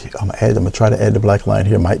wet. I'm going to try to add the black line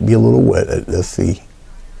here. Might be a little wet. Let's see.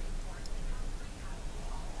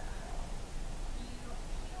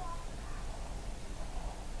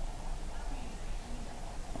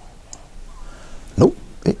 Nope,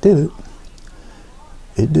 it did it.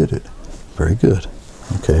 It did it. Very good.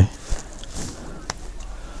 Okay.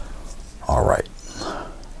 All right.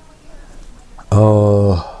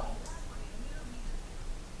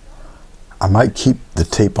 I might keep the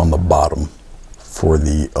tape on the bottom for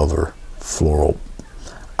the other floral.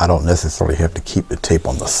 I don't necessarily have to keep the tape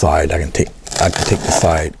on the side. I can take the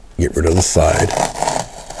side, get rid of the side.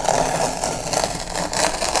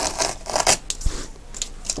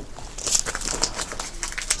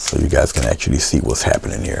 So you guys can actually see what's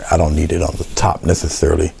happening here. I don't need it on the top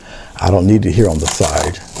necessarily. I don't need it here on the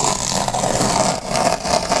side.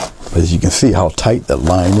 But as you can see how tight that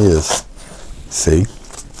line is. See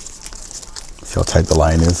how tight the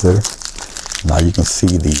line is there? Now you can see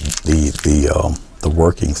the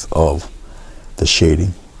workings of the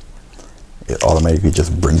shading. It automatically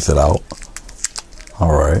just brings it out.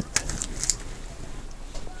 All right.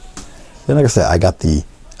 Then like I said, I got the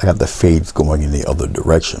fades going in the other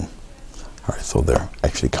direction. All right, so they're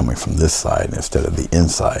actually coming from this side instead of the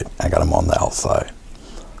inside. I got them on the outside.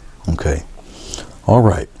 Okay. All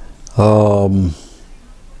right.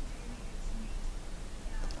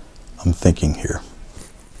 I'm thinking here.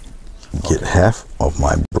 Get half of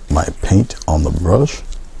my paint on the brush.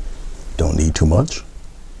 Don't need too much.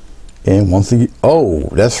 And once again, oh,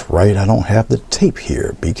 that's right. I don't have the tape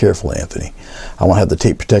here. Be careful, Anthony. I won't have the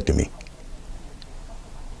tape protecting me.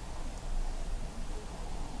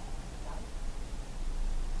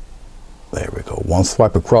 There we go. One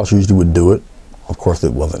swipe across usually would do it. Of course,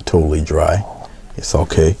 it wasn't totally dry. It's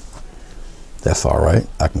okay. That's all right.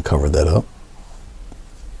 I can cover that up.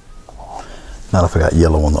 Not if I got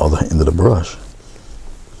yellow on the other end of the brush.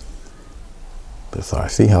 But sorry,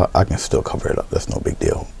 see how I can still cover it up. That's no big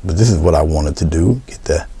deal. But this is what I wanted to do. Get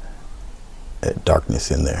that darkness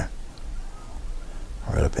in there.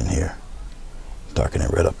 Right up in here. Darken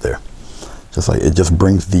it right up there. Just like it just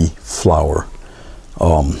brings the flower.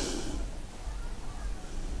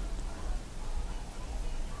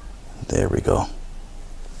 There we go.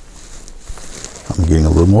 I'm getting a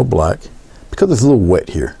little more black because it's a little wet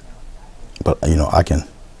here. But you know, I can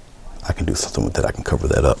do something with that. I can cover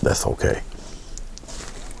that up. That's okay.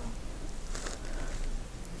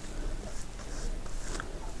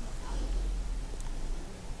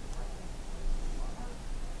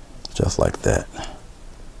 Just like that.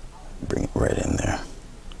 Bring it right in there.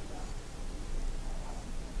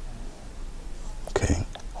 Okay.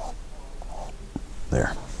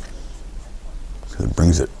 There. So it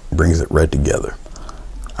brings it right together.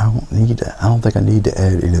 I don't think I need to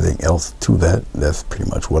add anything else to that. That's pretty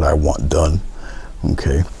much what I want done.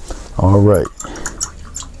 Okay. All right.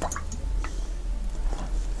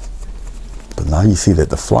 But now you see that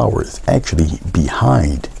the flower is actually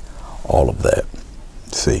behind all of that.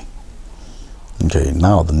 See? Okay,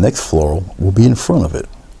 now the next floral will be in front of it.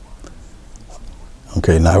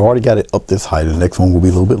 Okay, now I've already got it up this height. The next one will be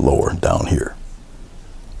a little bit lower down here.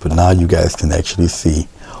 But now you guys can actually see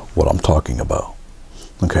what I'm talking about.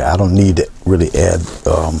 Okay, I don't need to really have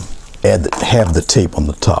the tape on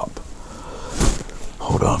the top.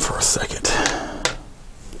 Hold on for a second.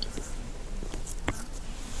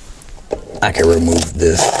 I can remove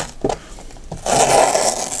this.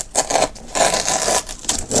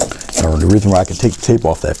 Now, the reason why I can take the tape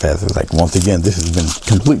off that fast is like, once again, this has been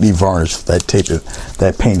completely varnished. That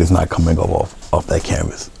paint is not coming off that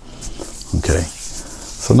canvas. Okay,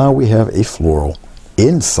 so now we have a floral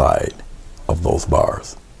inside of those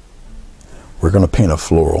bars. We're going to paint a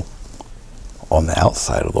floral on the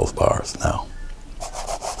outside of those bars now.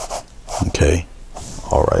 Okay.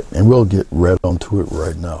 All right. And we'll get red onto it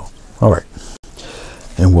right now. All right.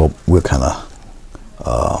 And we'll kind of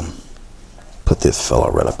put this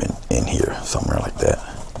fella right up in here, somewhere like that.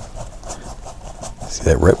 See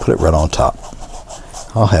that red? Put it right on top.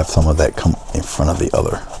 I'll have some of that come in front of the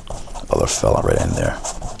other fella right in there.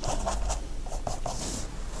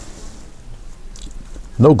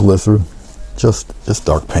 No glycerin, just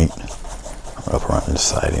dark paint up around the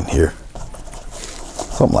side in here.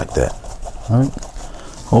 Something like that. All right.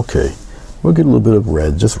 Okay. We'll get a little bit of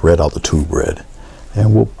red, just red out the tube red.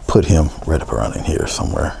 And we'll put him right up around in here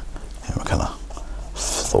somewhere. And we'll kind of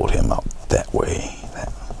float him out that way.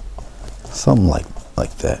 Something like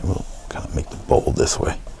that. We'll kind of make the bowl this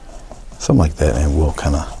way. Something like that. And we'll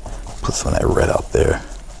kind of put some of that red out there.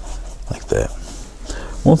 Like that.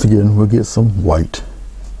 Once again, we'll get some white.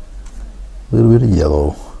 A little bit of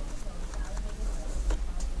yellow.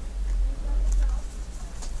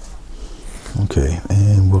 Okay,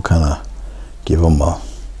 and we'll kind of give him a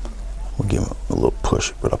little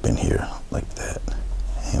push right up in here like that,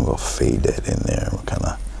 and we'll fade that in there. We'll kind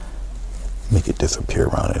of make it disappear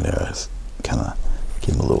around in there. Just kind of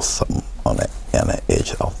give him a little something on that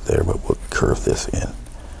edge out there, but we'll curve this in,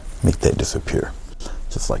 make that disappear,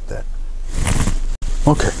 just like that.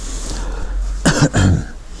 Okay.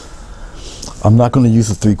 I'm not going to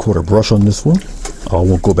use a 3/4 brush on this one. I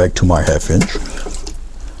won't go back to my 1/2 inch.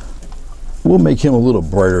 We'll make him a little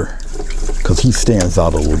brighter because he stands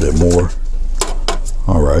out a little bit more.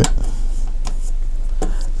 All right.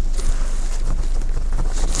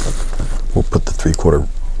 We'll put the 3/4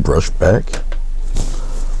 brush back.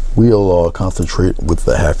 We'll concentrate with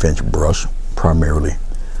the 1/2 inch brush primarily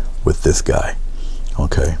with this guy.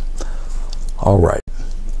 Okay. All right.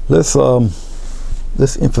 Let's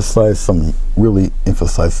really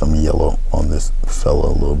emphasize some yellow on this fella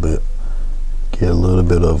a little bit. Get a little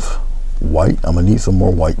bit of white. I'm gonna need some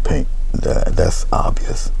more white paint. That's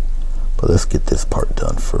obvious, but let's get this part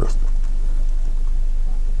done first.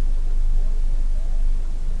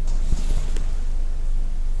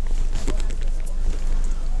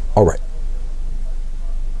 All right,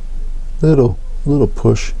 little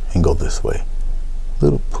push and go this way,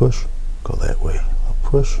 little push, go that way, a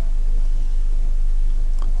push.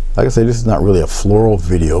 Like I say, this is not really a floral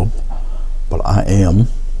video, but I am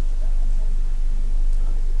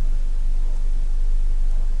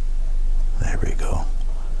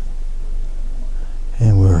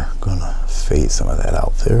fade some of that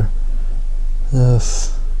out there,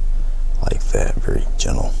 just like that, very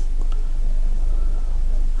gentle,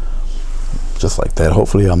 just like that.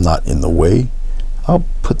 Hopefully I'm not in the way. I'll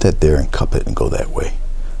put that there and cup it and go that way.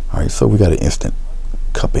 All right, so we got an instant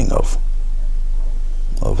cupping of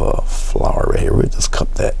flour right here. We'll just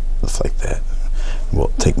cup that just like that.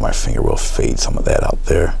 We'll take my finger, we'll fade some of that out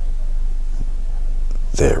there.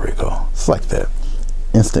 There we go. It's like that.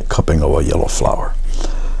 Instant cupping of a yellow flour.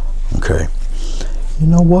 Okay. You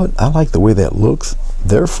know what? I like the way that looks.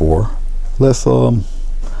 Therefore, let's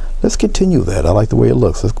continue that. I like the way it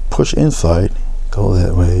looks. Let's push inside, go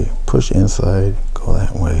that way. Push inside, go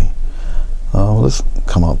that way. Let's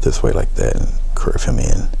come out this way like that and curve him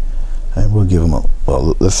in. And we'll give him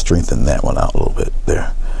let's strengthen that one out a little bit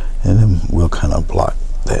there. And then we'll kind of block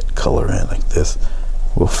that color in like this.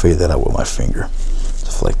 We'll fade that out with my finger,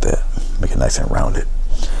 just like that. Make it nice and rounded.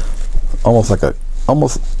 Almost like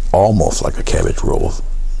a cabbage roll.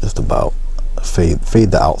 Just about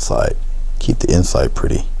fade the outside, keep the inside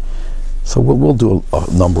pretty. So we'll do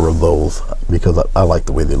a number of those because I like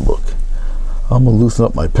the way they look. I'm gonna loosen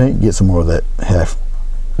up my paint, get some more of that half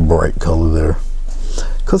bright color there,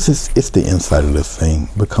 because it's the inside of this thing.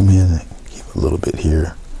 But come in and give a little bit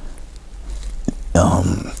here.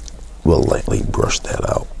 We'll lightly brush that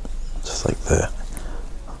out, just like that,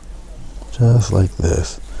 just like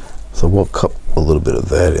this. So we'll cup a little bit of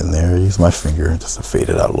that in there. Use my finger just to fade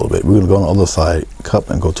it out a little bit. We're gonna go on the other side, cup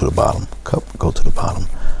and go to the bottom, cup, go to the bottom,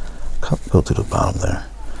 cup, go to the bottom there.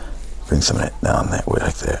 Bring some of that down that way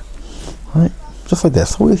like that. All right, just like that.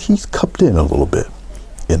 So he's cupped in a little bit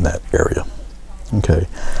in that area. Okay.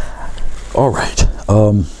 All right.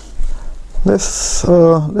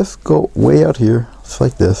 Let's go way out here, just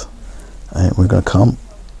like this, and we're gonna come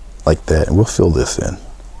like that, and we'll fill this in.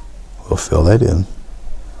 We'll fill that in.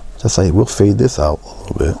 Just like we'll fade this out a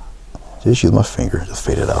little bit. Just use my finger, just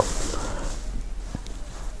fade it out.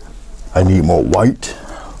 I need more white,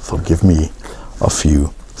 so give me a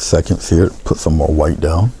few seconds here to put some more white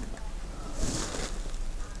down.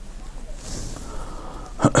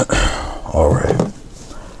 All right,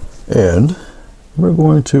 and we're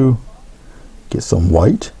going to get some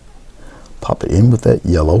white, pop it in with that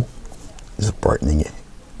yellow, just brightening it,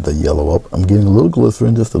 the yellow up. I'm getting a little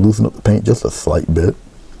glycerin just to loosen up the paint just a slight bit.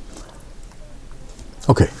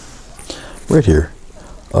 Okay, right here,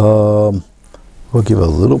 we'll give a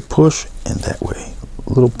little push in that way, a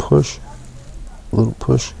little push, a little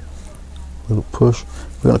push, a little push.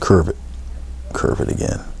 We're gonna curve it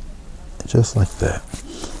again, just like that.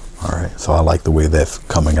 All right, so I like the way that's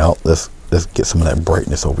coming out. Let's let's get some of that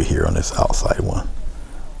brightness over here on this outside one.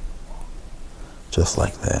 Just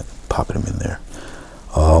like that, popping them in there.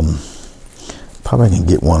 Probably can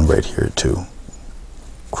get one right here too.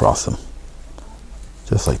 Cross them,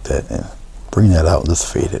 just like that, and bring that out.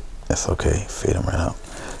 Just fade it. That's okay. Fade them right out,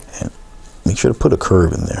 and make sure to put a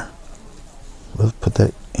curve in there. Let's put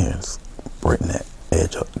that here. Just brighten that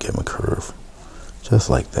edge up. Give him a curve, just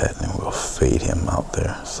like that, and we'll fade him out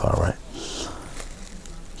there. It's all right.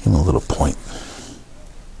 Give him a little point.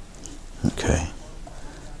 Okay.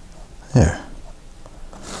 There.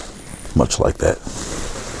 Much like that.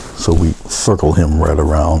 So we circle him right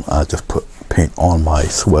around. I just put paint on my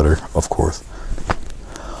sweater, of course.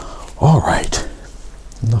 All right.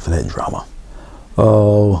 Enough of that drama.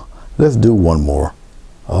 Let's do one more.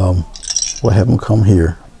 We'll have him come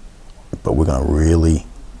here, but we're gonna really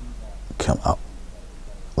come out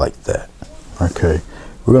like that. Okay.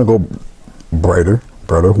 We're gonna go brighter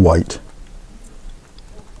white.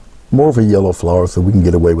 More of a yellow flower, so we can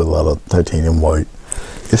get away with a lot of titanium white.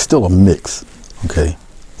 It's still a mix. Okay.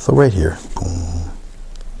 So right here, boom,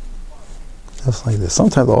 just like this.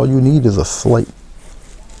 Sometimes all you need is a slight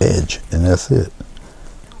edge, and that's it.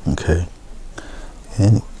 Okay,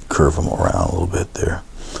 and curve them around a little bit there.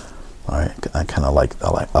 All right, I kind of like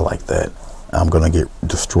that. I'm gonna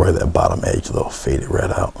destroy that bottom edge though, fade it right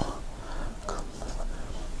out.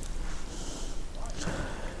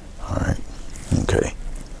 All right, okay.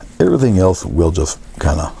 Everything else we'll just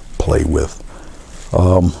kind of play with.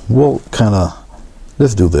 We'll kind of.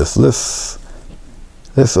 Let's do this. Let's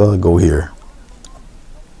go here.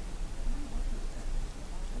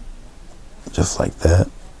 Just like that.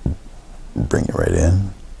 Bring it right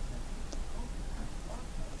in.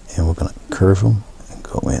 And we're gonna curve them and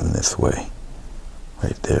go in this way.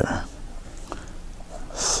 Right there.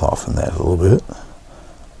 Soften that a little bit.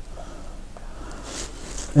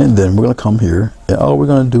 And then we're gonna come here, and all we're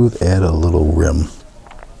gonna do is add a little rim.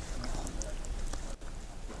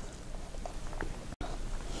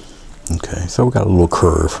 Okay, so we got a little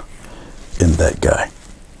curve in that guy.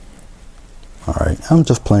 All right, I'm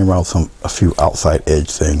just playing around with a few outside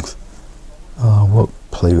edge things. We'll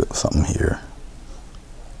play with something here.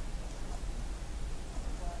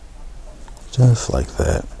 Just like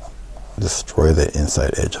that. Destroy that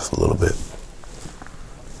inside edge just a little bit.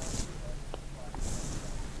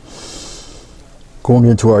 Going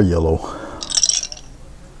into our yellow,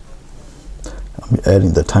 I'm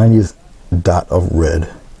adding the tiniest dot of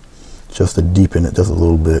red, just to deepen it just a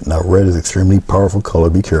little bit. Now red is extremely powerful color,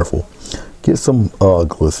 be careful. Get some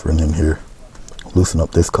glycerin in here, loosen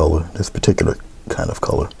up this color, this particular kind of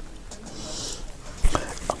color.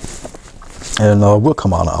 And we'll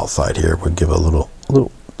come on the outside here. We'll give a little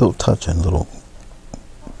touch and little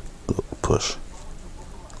push.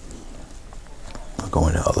 I'll go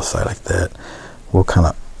on the other side like that. We'll kind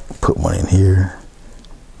of put one in here,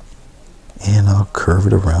 and I'll curve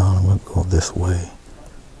it around, and we'll go this way.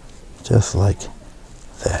 Just like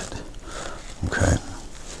that. Okay.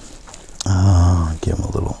 Give him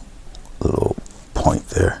a little point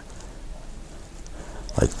there,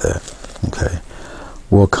 like that. Okay.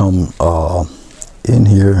 We'll come in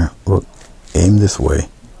here. We'll aim this way,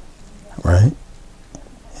 right?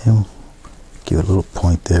 And give it a little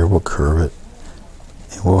point there. We'll curve it,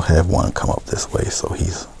 and we'll have one come up this way, so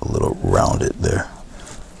he's a little rounded there.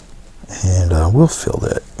 And we'll fill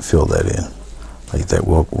that in. Like that.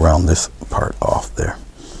 We'll round this part off there.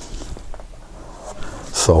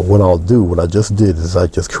 So what I just did is I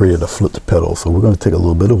just created a flipped petal. So we're going to take a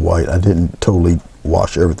little bit of white. I didn't totally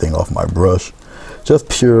wash everything off my brush. Just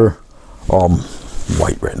pure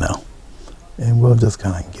white right now. And we'll just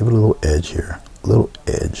kind of give it a little edge here. A little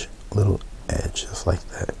edge, just like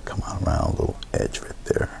that. Come on around, a little edge right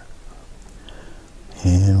there.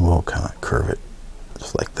 And we'll kind of curve it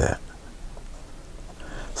just like that.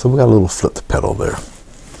 So we got a little flipped petal there.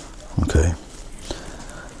 Okay.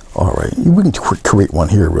 All right. We can create one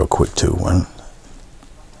here real quick too. One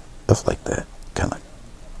just like that, kind of.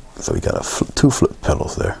 So we got two flip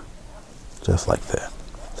petals there, just like that.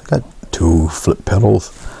 So I got two flip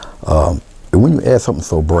petals. And when you add something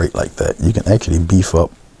so bright like that, you can actually beef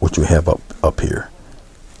up what you have up here.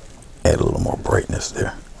 Add a little more brightness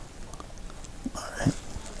there. All right.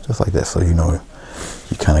 Just like that. So you know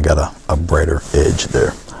you kind of got a brighter edge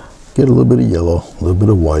there. Get a little bit of yellow, a little bit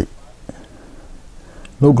of white.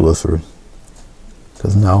 No glycerin,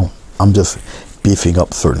 because now I'm just beefing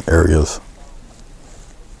up certain areas.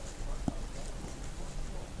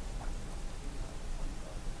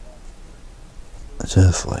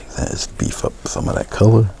 Just like that. Just beef up some of that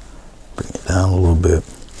color. Bring it down a little bit.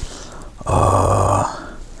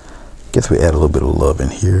 Guess we add a little bit of love in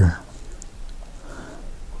here.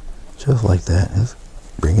 Just like that. Just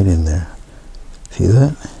bring it in there. See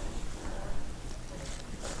that?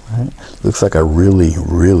 All right. Looks like a really,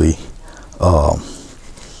 really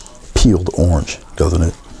peeled orange, doesn't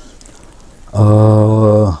it?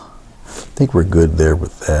 I think we're good there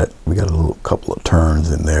with that. We got a little couple of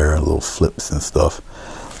turns in there, little flips and stuff.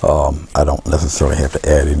 I don't necessarily have to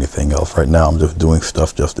add anything else. Right now I'm just doing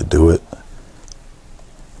stuff just to do it.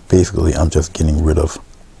 Basically, I'm just getting rid of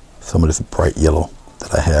some of this bright yellow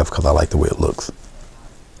that I have because I like the way it looks.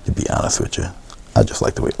 To be honest with you, I just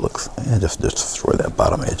like the way it looks. And just destroy that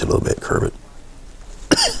bottom edge a little bit, curve it.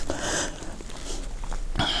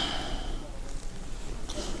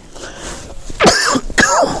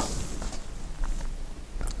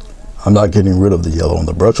 I'm not getting rid of the yellow on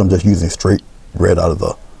the brush. I'm just using straight red out of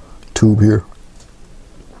the tube here.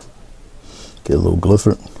 Get a little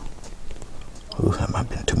glycerin. Ooh, that might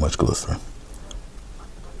be too much glycerin,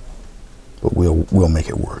 but we'll make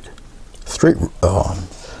it work. Straight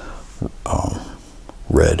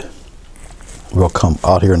red. We'll come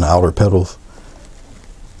out here in the outer petals,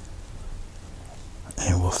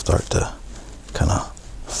 and we'll start to kind of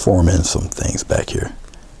form in some things back here.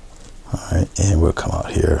 All right, and we'll come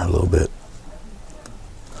out here a little bit,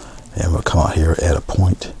 and we'll come out here, add a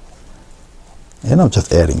point, and I'm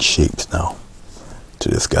just adding shapes now to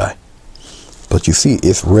this guy. But you see,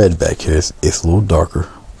 it's red back here. It's a little darker.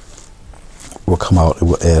 We'll come out and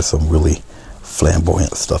we'll add some really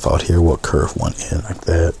flamboyant stuff out here. We'll curve one in like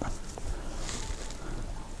that,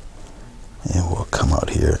 and we'll come out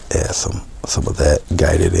here, add some of that,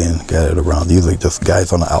 guide it in, guide it around. Usually just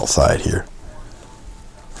guides on the outside here.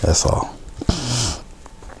 That's all.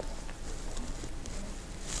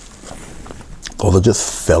 Those are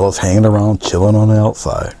just fellas hanging around, chilling on the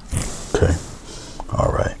outside. Okay.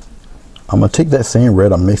 All right. I'm going to take that same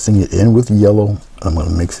red. I'm mixing it in with yellow. I'm going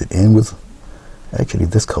to mix it in with... Actually,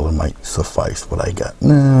 this color might suffice what I got.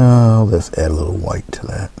 No, let's add a little white to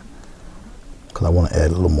that, because I want to add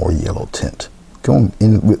a little more yellow tint. Going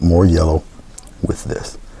in with more yellow with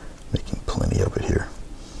this. Making plenty of it here.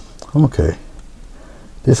 Okay.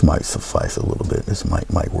 This might suffice a little bit. This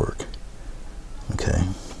might work. Okay.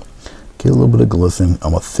 Get a little bit of glycerin.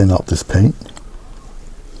 I'm going to thin out this paint.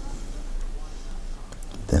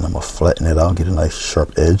 Then I'm going to flatten it out, get a nice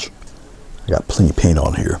sharp edge. I got plenty of paint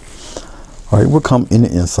on here. All right, we'll come in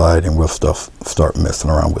the inside and we'll start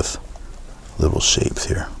messing around with little shapes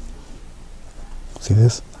here. See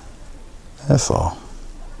this? That's all.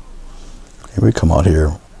 And we come out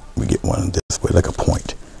here, we get one this way, like a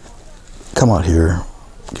point. Come out here,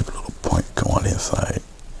 give it a little point, come on the inside.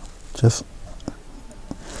 Just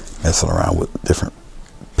messing around with different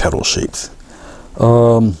petal shapes.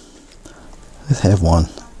 Let's have one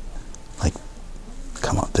like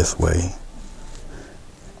come out this way,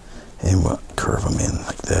 and we'll curve them in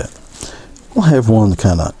like that. We'll have one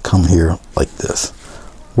kind of come here like this.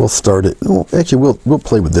 We'll start it. Well, actually, we'll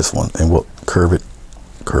play with this one, and we'll curve it,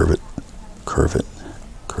 curve it, curve it,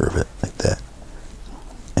 curve it like that,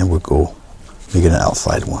 and we'll go make it an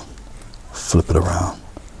outside one. Flip it around,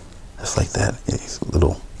 just like that. It's a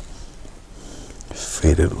little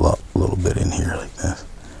faded a little bit in here like this.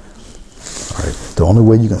 All right. The only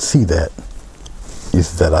way you can see that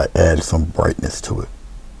is that I add some brightness to it,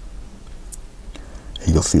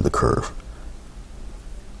 and you'll see the curve.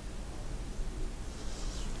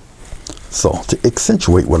 So to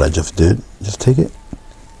accentuate what I just did, just take it.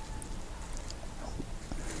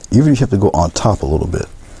 Even if you have to go on top a little bit,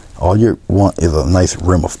 all you want is a nice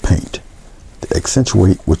rim of paint to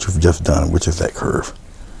accentuate what you've just done, which is that curve.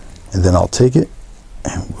 And then I'll take it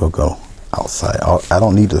and we'll go outside. I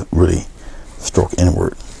don't need to really stroke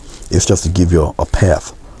inward. It's just to give you a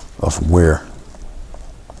path of where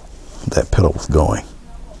that petal was going.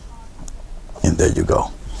 And there you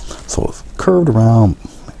go. So it's curved around,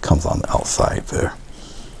 it comes on the outside there.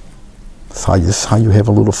 That's how you have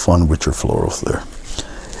a little fun with your florals there.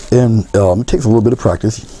 And it takes a little bit of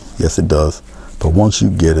practice. Yes, it does. But once you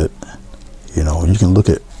get it, you know, you can look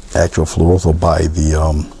at actual florals or buy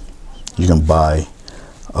the, you can buy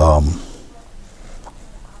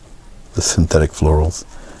the synthetic florals,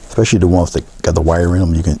 especially the ones that got the wire in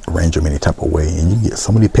them. You can arrange them any type of way, and you can get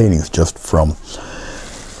so many paintings just from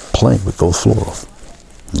playing with those florals.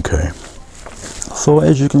 Okay, so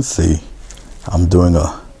as you can see, I'm doing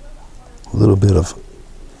a little bit of,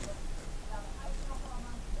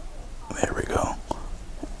 there we go.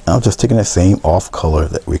 I'm just taking that same off color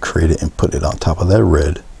that we created and put it on top of that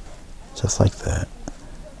red, just like that,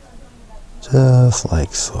 just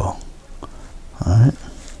like so. All right.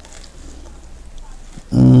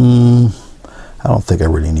 I don't think I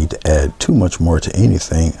really need to add too much more to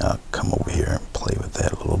anything. I'll come over here and play with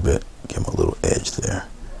that a little bit. give him a little edge there.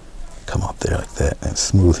 Come up there like that and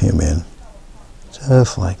smooth him in.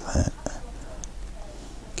 Just like that.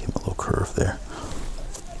 Give him a little curve there.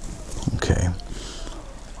 Okay.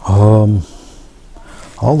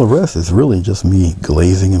 All the rest is really just me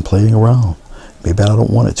glazing and playing around. Maybe I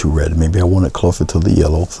don't want it too red. Maybe I want it closer to the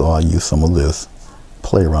yellow, so I'll use some of this.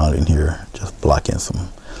 Play around in here, just block in some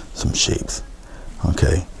shapes.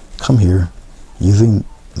 Okay, come here. Using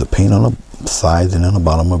the paint on the sides and on the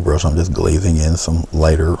bottom of the brush, I'm just glazing in some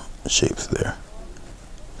lighter shapes there.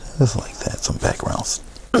 Just like that, some backgrounds.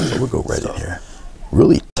 So we'll go right in here.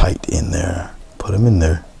 Really tight in there. Put them in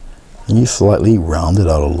there. And you slightly round it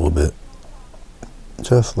out a little bit.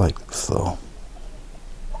 Just like so.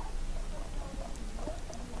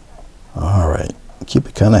 Alright. Keep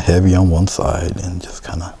it kind of heavy on one side and just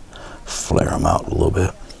kind of flare them out a little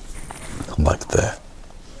bit. Like that.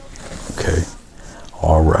 Okay.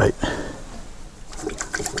 Alright.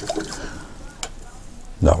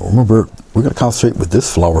 Now remember, we're going to concentrate with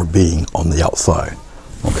this flower being on the outside.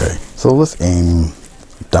 Okay. So let's aim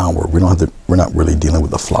downward. We're not really dealing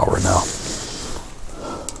with the flower now.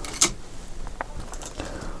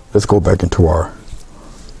 Let's go back into our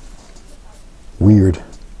weird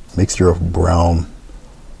mixture of brown,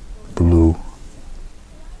 blue.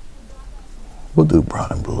 We'll do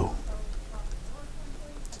brown and blue.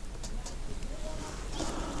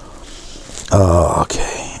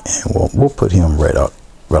 Okay, and we'll put him right out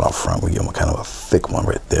front. We give him a kind of a thick one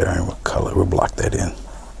right there, and we'll block that in,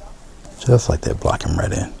 just like that. Block him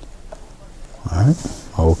right in. All right.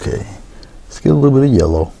 Okay. Let's get a little bit of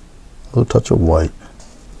yellow, a little touch of white.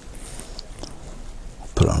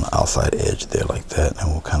 Put it on the outside edge there like that,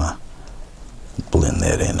 and we'll kind of blend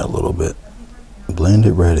that in a little bit. Blend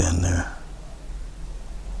it right in there.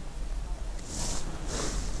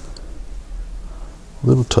 A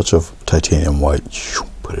little touch of titanium white.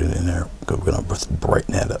 Put it in there. We're gonna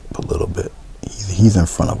brighten that up a little bit. He's in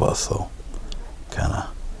front of us, so kind of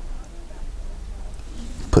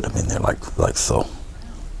put him in there like so.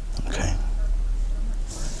 Okay.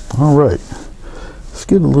 All right. Let's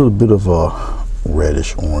get a little bit of a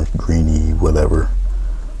reddish, orange, greeny, whatever.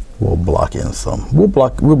 We'll block in some.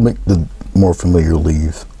 We'll make the more familiar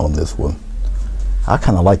leaves on this one. I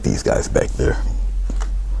kind of like these guys back there,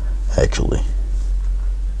 actually.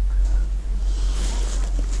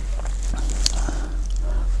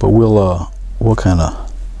 But we'll kind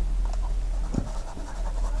of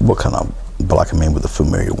block them in with the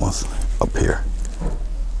familiar ones up here.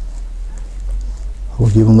 We'll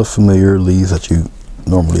give them the familiar leaves that you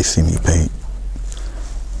normally see me paint.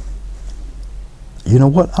 You know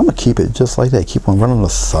what? I'm gonna keep it just like that. Keep on running the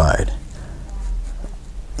side,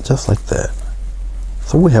 just like that.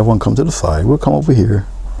 So we have one come to the side. We'll come over here,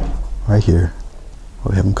 right here.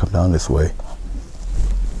 We'll have them come down this way.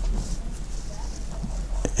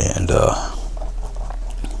 And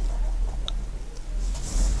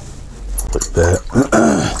like that.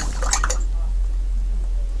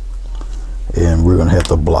 And we're gonna have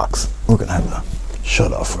the blocks. We're gonna have to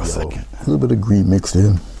shut off for a second. A little bit of green mixed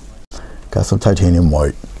in. Got some titanium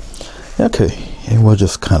white. Okay, and we'll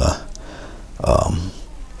just kind of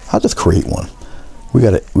I'll just create one. We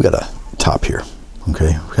got a top here.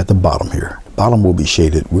 Okay, we got the bottom here. The bottom will be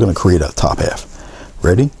shaded. We're gonna create a top half.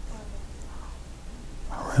 Ready?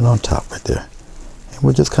 Right on top right there. And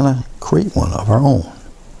we'll just kind of create one of our own.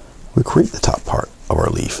 We create the top part of our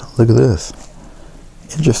leaf. Look at this.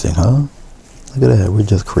 Interesting, huh? Look at that. We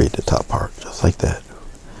just create the top part just like that.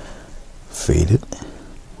 Fade it.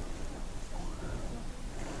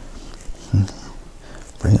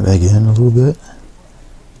 Bring it back in a little bit.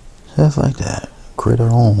 Just like that. Create our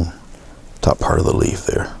own top part of the leaf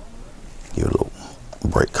there. Give it a little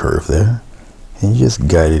bright curve there. And you just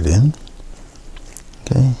guide it in.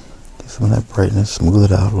 Okay, get some of that brightness, smooth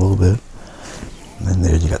it out a little bit, and then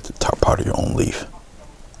there you got the top part of your own leaf.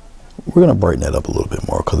 We're gonna brighten that up a little bit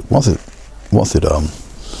more because once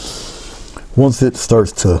it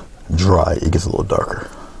starts to dry, it gets a little darker.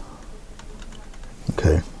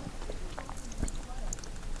 Okay,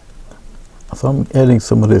 so I'm adding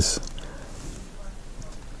some of this.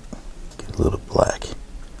 Get a little black,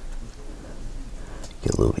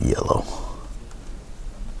 get a little yellow.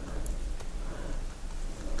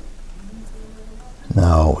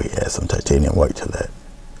 Now we add some titanium white to that.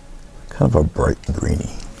 Kind of a bright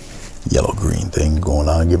greeny, yellow green thing going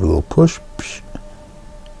on. Give it a little push.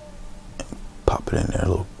 Pop it in there, a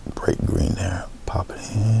little bright green there. Pop it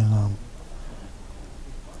in.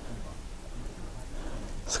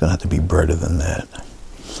 It's gonna have to be brighter than that.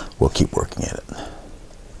 We'll keep working at it.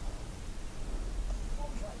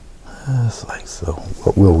 Just like so.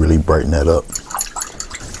 We'll really brighten that up.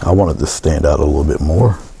 I wanted to stand out a little bit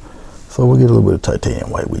more, so we'll get a little bit of titanium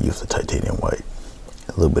white. We use the titanium white,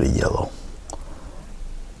 a little bit of yellow.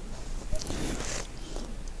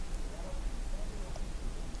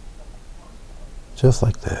 Just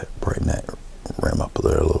like that. Brighten that rim up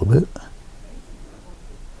there a little bit.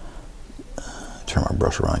 Turn my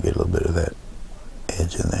brush around, get a little bit of that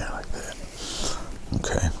edge in there like that.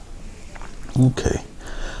 Okay. Okay.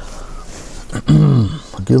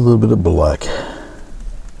 I'll get a little bit of black.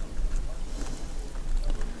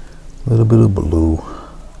 A little bit of blue.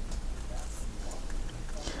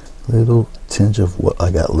 Little tinge of what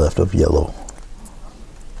I got left of yellow.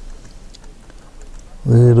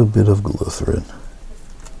 Little bit of glycerin.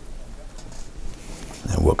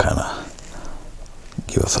 And we'll kind of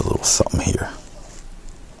give us a little something here.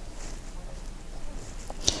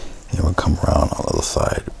 And we'll come around on the other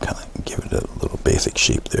side, kind of give it a little basic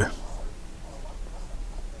shape there.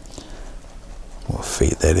 We'll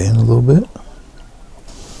fade that in a little bit.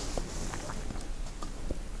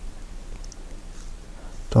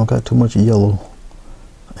 Don't got too much yellow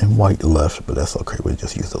and white left, but that's okay. We'll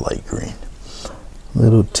just use the light green.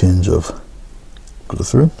 Little tinge of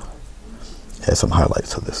glycerin. Add some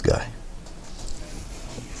highlights to this guy.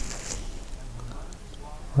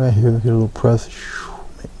 Right here, get a little press.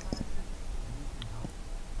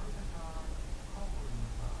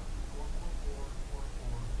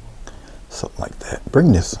 Something like that.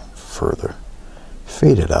 Bring this further.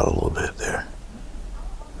 Fade it out a little bit there.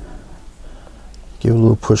 Give it a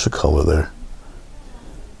little push of color there.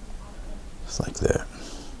 Just like that.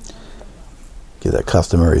 Get that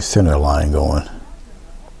customary center line going.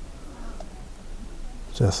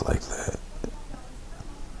 Just like that.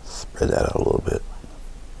 Spread that out a little bit.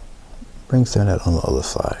 Bring some of that on the other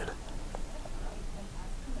side.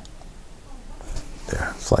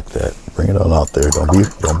 There, it's like that. Bring it on out there.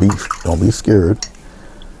 Don't be scared.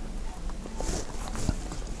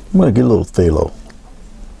 I'm gonna get a little phthalo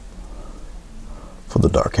for the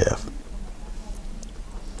dark half.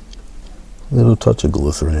 Little touch of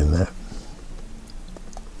glycerin in there.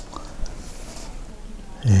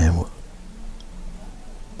 And we'll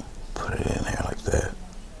put it in there like that.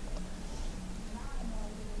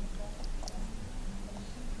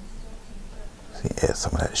 See, add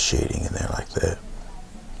some of that shading in there like that.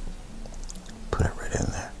 Put it right in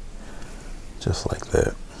there. Just like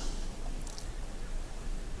that.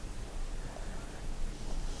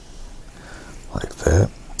 Like that.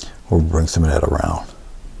 We'll bring some of that around.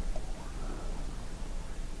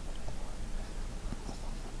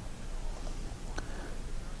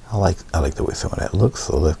 I like the way some of that looks,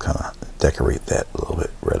 so let's kind of decorate that a little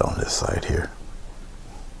bit right on this side here.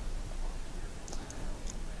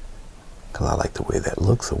 Because I like the way that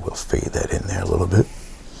looks, so we'll fade that in there a little bit,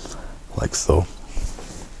 like so.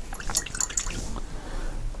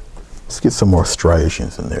 Let's get some more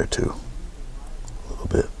striations in there too, a little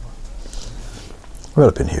bit. Right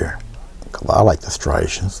up in here. I like the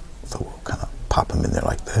striations, so we'll kind of pop them in there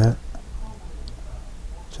like that.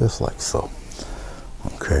 Just like so.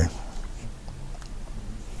 Okay.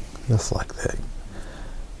 Just like that.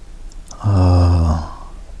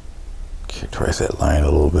 Trace that line a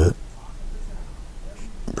little bit.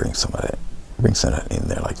 Bring some of that in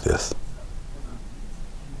there like this.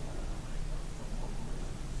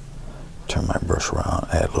 Turn my brush around,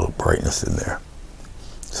 add a little brightness in there.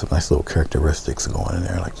 Some nice little characteristics going in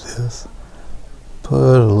there like this. Put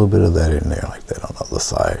a little bit of that in there like that on the other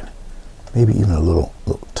side. Maybe even a little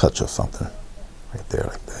touch of something right there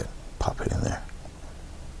like that. Pop it in there.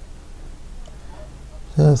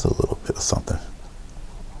 Just a little bit of something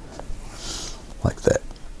like that.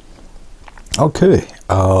 Okay,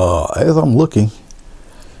 as I'm looking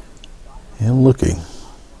and looking,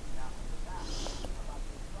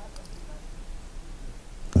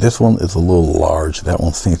 this one is a little large. That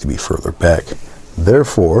one seems to be further back.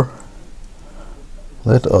 Therefore,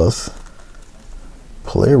 let us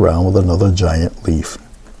play around with another giant leaf.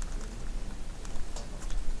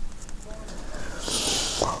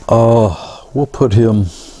 We'll put him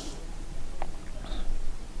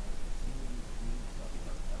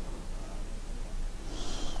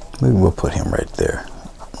maybe we'll put him right there,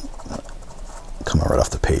 coming right off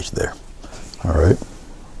the page there. All right,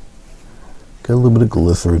 got a little bit of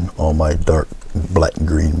glycerin on my dark black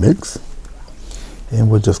green mix, and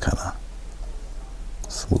we'll just kind of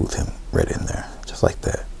smooth him right in there, just like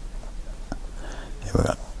that. And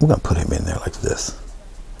we're gonna put him in there like this,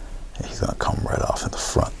 and he's gonna come right off in the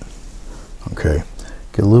front. Okay,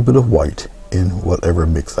 get a little bit of white in whatever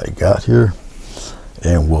mix I got here,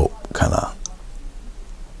 and we'll kind of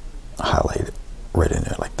highlight it right in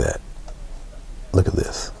there like that. Look at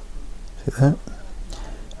this. See that?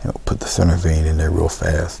 And we'll put the center vein in there real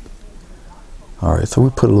fast. All right, so we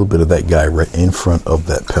put a little bit of that guy right in front of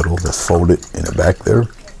that petal that's folded in the back there,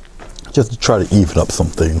 just to try to even up some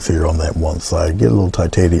things here on that one side. Get a little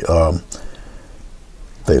titanium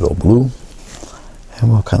phthalo blue,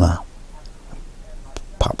 and we'll kind of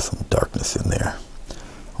pop some darkness in there.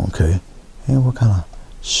 Okay, and we'll kind of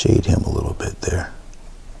shade him a little bit there.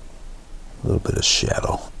 A little bit of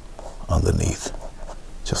shadow underneath,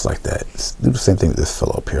 just like that. Do the same thing with this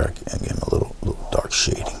fellow up here. I give him a little dark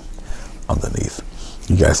shading underneath.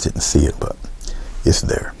 You guys didn't see it, but it's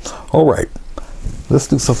there. All right, let's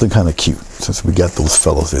do something kind of cute since we got those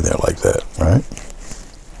fellows in there like that, right?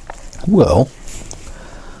 Well,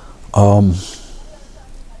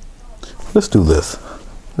 let's do this.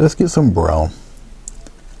 Let's get some brown,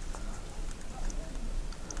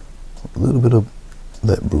 a little bit of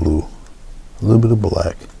that blue, a little bit of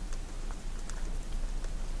black.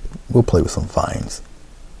 We'll play with some vines.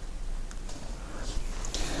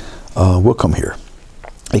 We'll come here.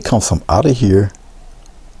 It comes from out of here,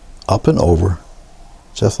 up and over,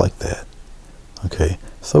 just like that. Okay,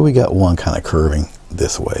 so we got one kind of curving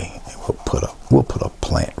this way. And we'll put a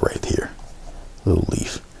plant right here, little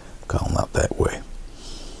leaf, going out that way.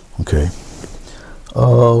 Okay.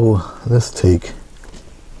 Oh, let's take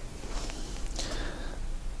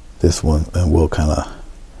this one and we'll kind of,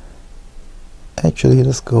 actually,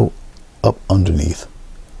 let's go up underneath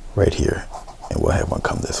right here, and we'll have one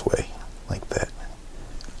come this way like that.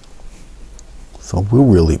 So we'll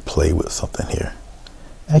really play with something here.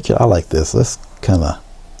 Actually, I like this. Let's kind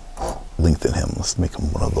of lengthen him. Let's make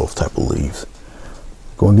him one of those type of leaves.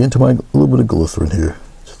 Going into my little bit of glycerin here,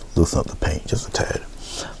 just loosen up the paint just a tad,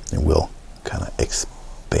 and we'll kind of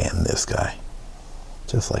expand this guy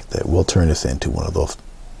just like that. We'll turn this into one of those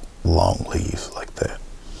long leaves like that.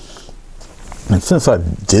 And since I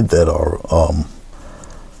did that,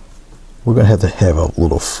 we're gonna have to have a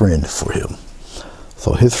little friend for him.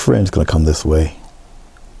 So his friend's gonna come this way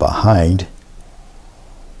behind,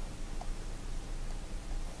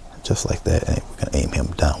 just like that, and we're gonna aim him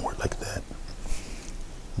downward like that.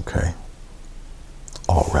 Okay.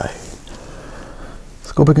 All right.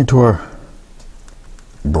 Let's go back into our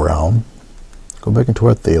brown. Go back into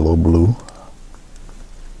our phthalo blue,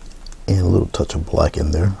 and a little touch of black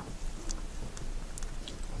in there.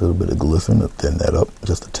 A little bit of glycerin to thin that up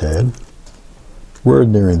just a tad. We're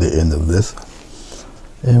nearing the end of this,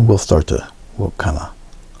 and we'll kind of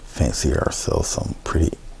fancy ourselves some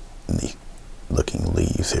pretty neat looking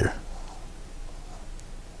leaves here.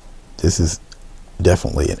 This is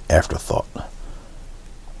definitely an afterthought,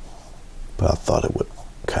 but I thought it would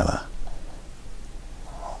kind of,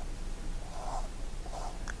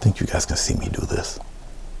 I think you guys can see me do this.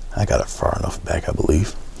 I got it far enough back, I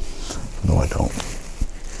believe. No, I don't.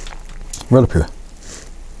 Right up here.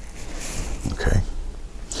 Okay.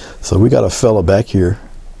 So we got a fella back here.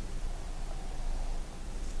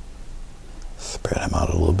 Spread him out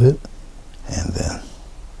a little bit. And then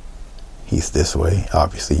he's this way.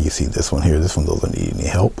 Obviously, you see this one here. This one doesn't need any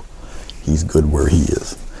help. He's good where he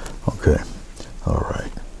is. Okay. All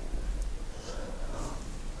right.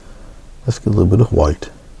 Let's get a little bit of white.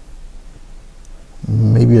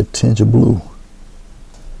 Maybe a tinge of blue.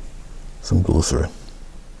 Some glycerin.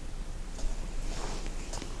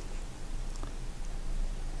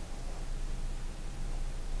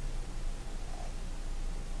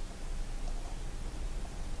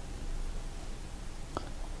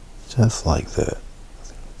 Just like that.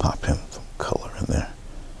 Pop him some color in there.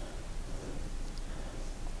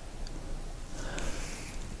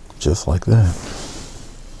 Just like that.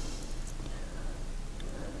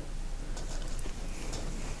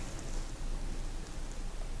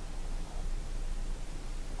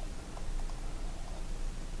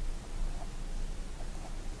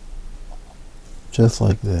 Just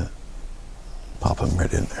like that. Pop him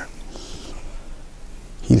right in there.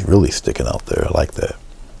 He's really sticking out there. I like that.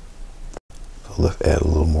 So let's add a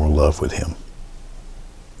little more love with him.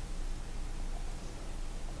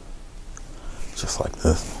 Just like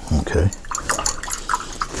this. Okay.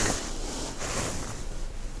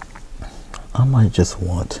 I might just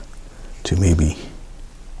want to maybe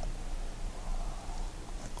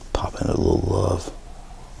pop in a little love,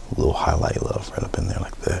 a little highlight love right up in there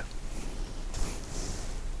like that.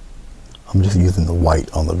 I'm just using the white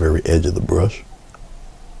on the very edge of the brush.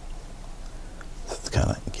 Just to kind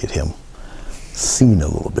of get him seen a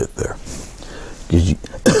little bit there. Because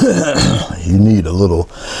you need a little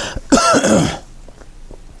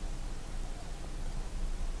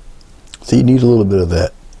so you need a little bit of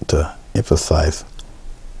that to emphasize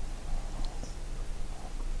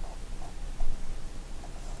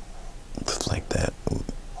just like that.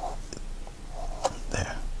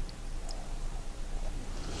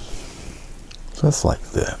 Just like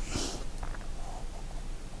that.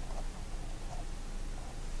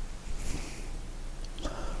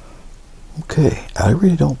 Okay, I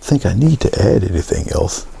really don't think I need to add anything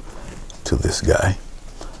else to this guy.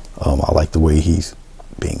 I like the way he's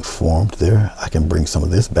being formed there. I can bring some of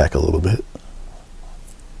this back a little bit.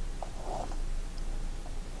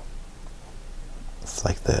 Just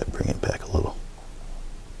like that, bring it back a little.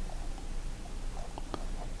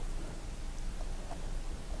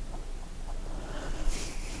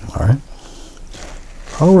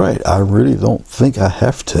 All right, I really don't think I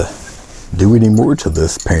have to do any more to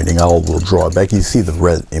this painting. I will draw it back. You see the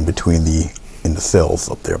red in between in the cells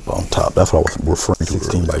up there on top. That's what I was referring to.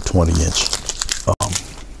 16 by 20 inch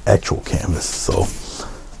actual canvas. So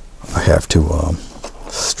I have to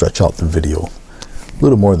stretch out the video a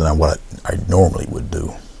little more than what I normally would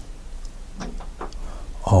do.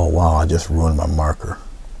 Oh wow, I just ruined my marker.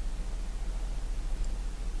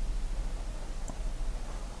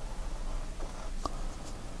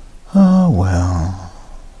 Oh well,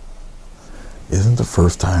 isn't the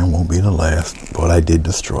first time, won't be the last, but I did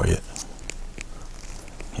destroy it.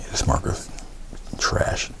 Yeah, this marker's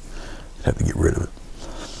trash. I have to get rid of it.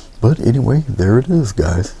 But anyway, there it is,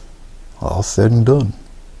 guys. All said and done.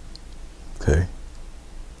 Okay.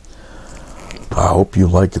 I hope you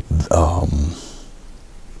like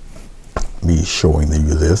me showing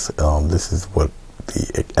you this. This is what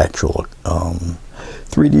the actual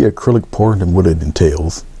 3D acrylic poured and what it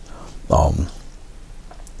entails.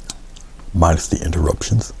 Minus the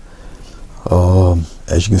interruptions.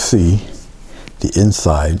 As you can see, the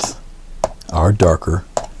insides are darker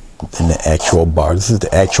than the actual bar. This is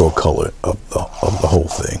the actual color of the whole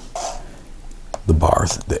thing. The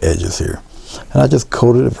bars, the edges here. And I just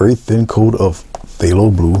coated a very thin coat of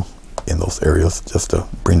phthalo blue in those areas just to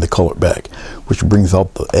bring the color back, which brings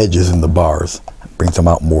out the edges and the bars, brings them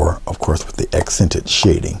out more, of course, with the accented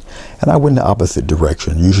shading. And I went in the opposite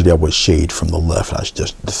direction. Usually I would shade from the left. I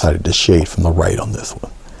just decided to shade from the right on this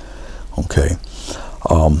one. Okay.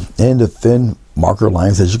 And the thin marker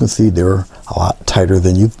lines, as you can see, they're a lot tighter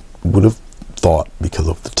than you would have thought because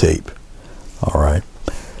of the tape. All right.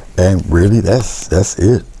 And really, that's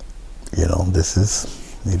it. You know, this is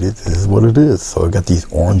what it is. So I got these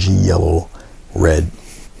orangey, yellow, red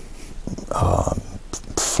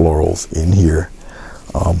florals in here.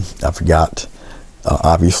 I forgot,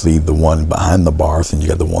 obviously, the one behind the bars, and you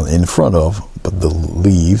got the one in front of, but the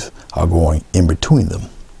leaves are going in between them.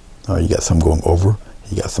 You got some going over,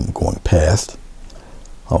 you got some going past.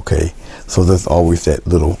 Okay, so there's always that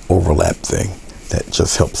little overlap thing that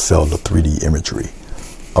just helps sell the 3D imagery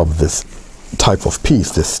of this type of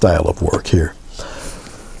piece, this style of work here.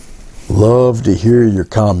 Love to hear your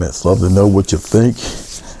comments. Love to know what you think.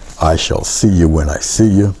 I shall see you when I see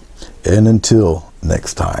you. And until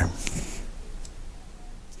next time.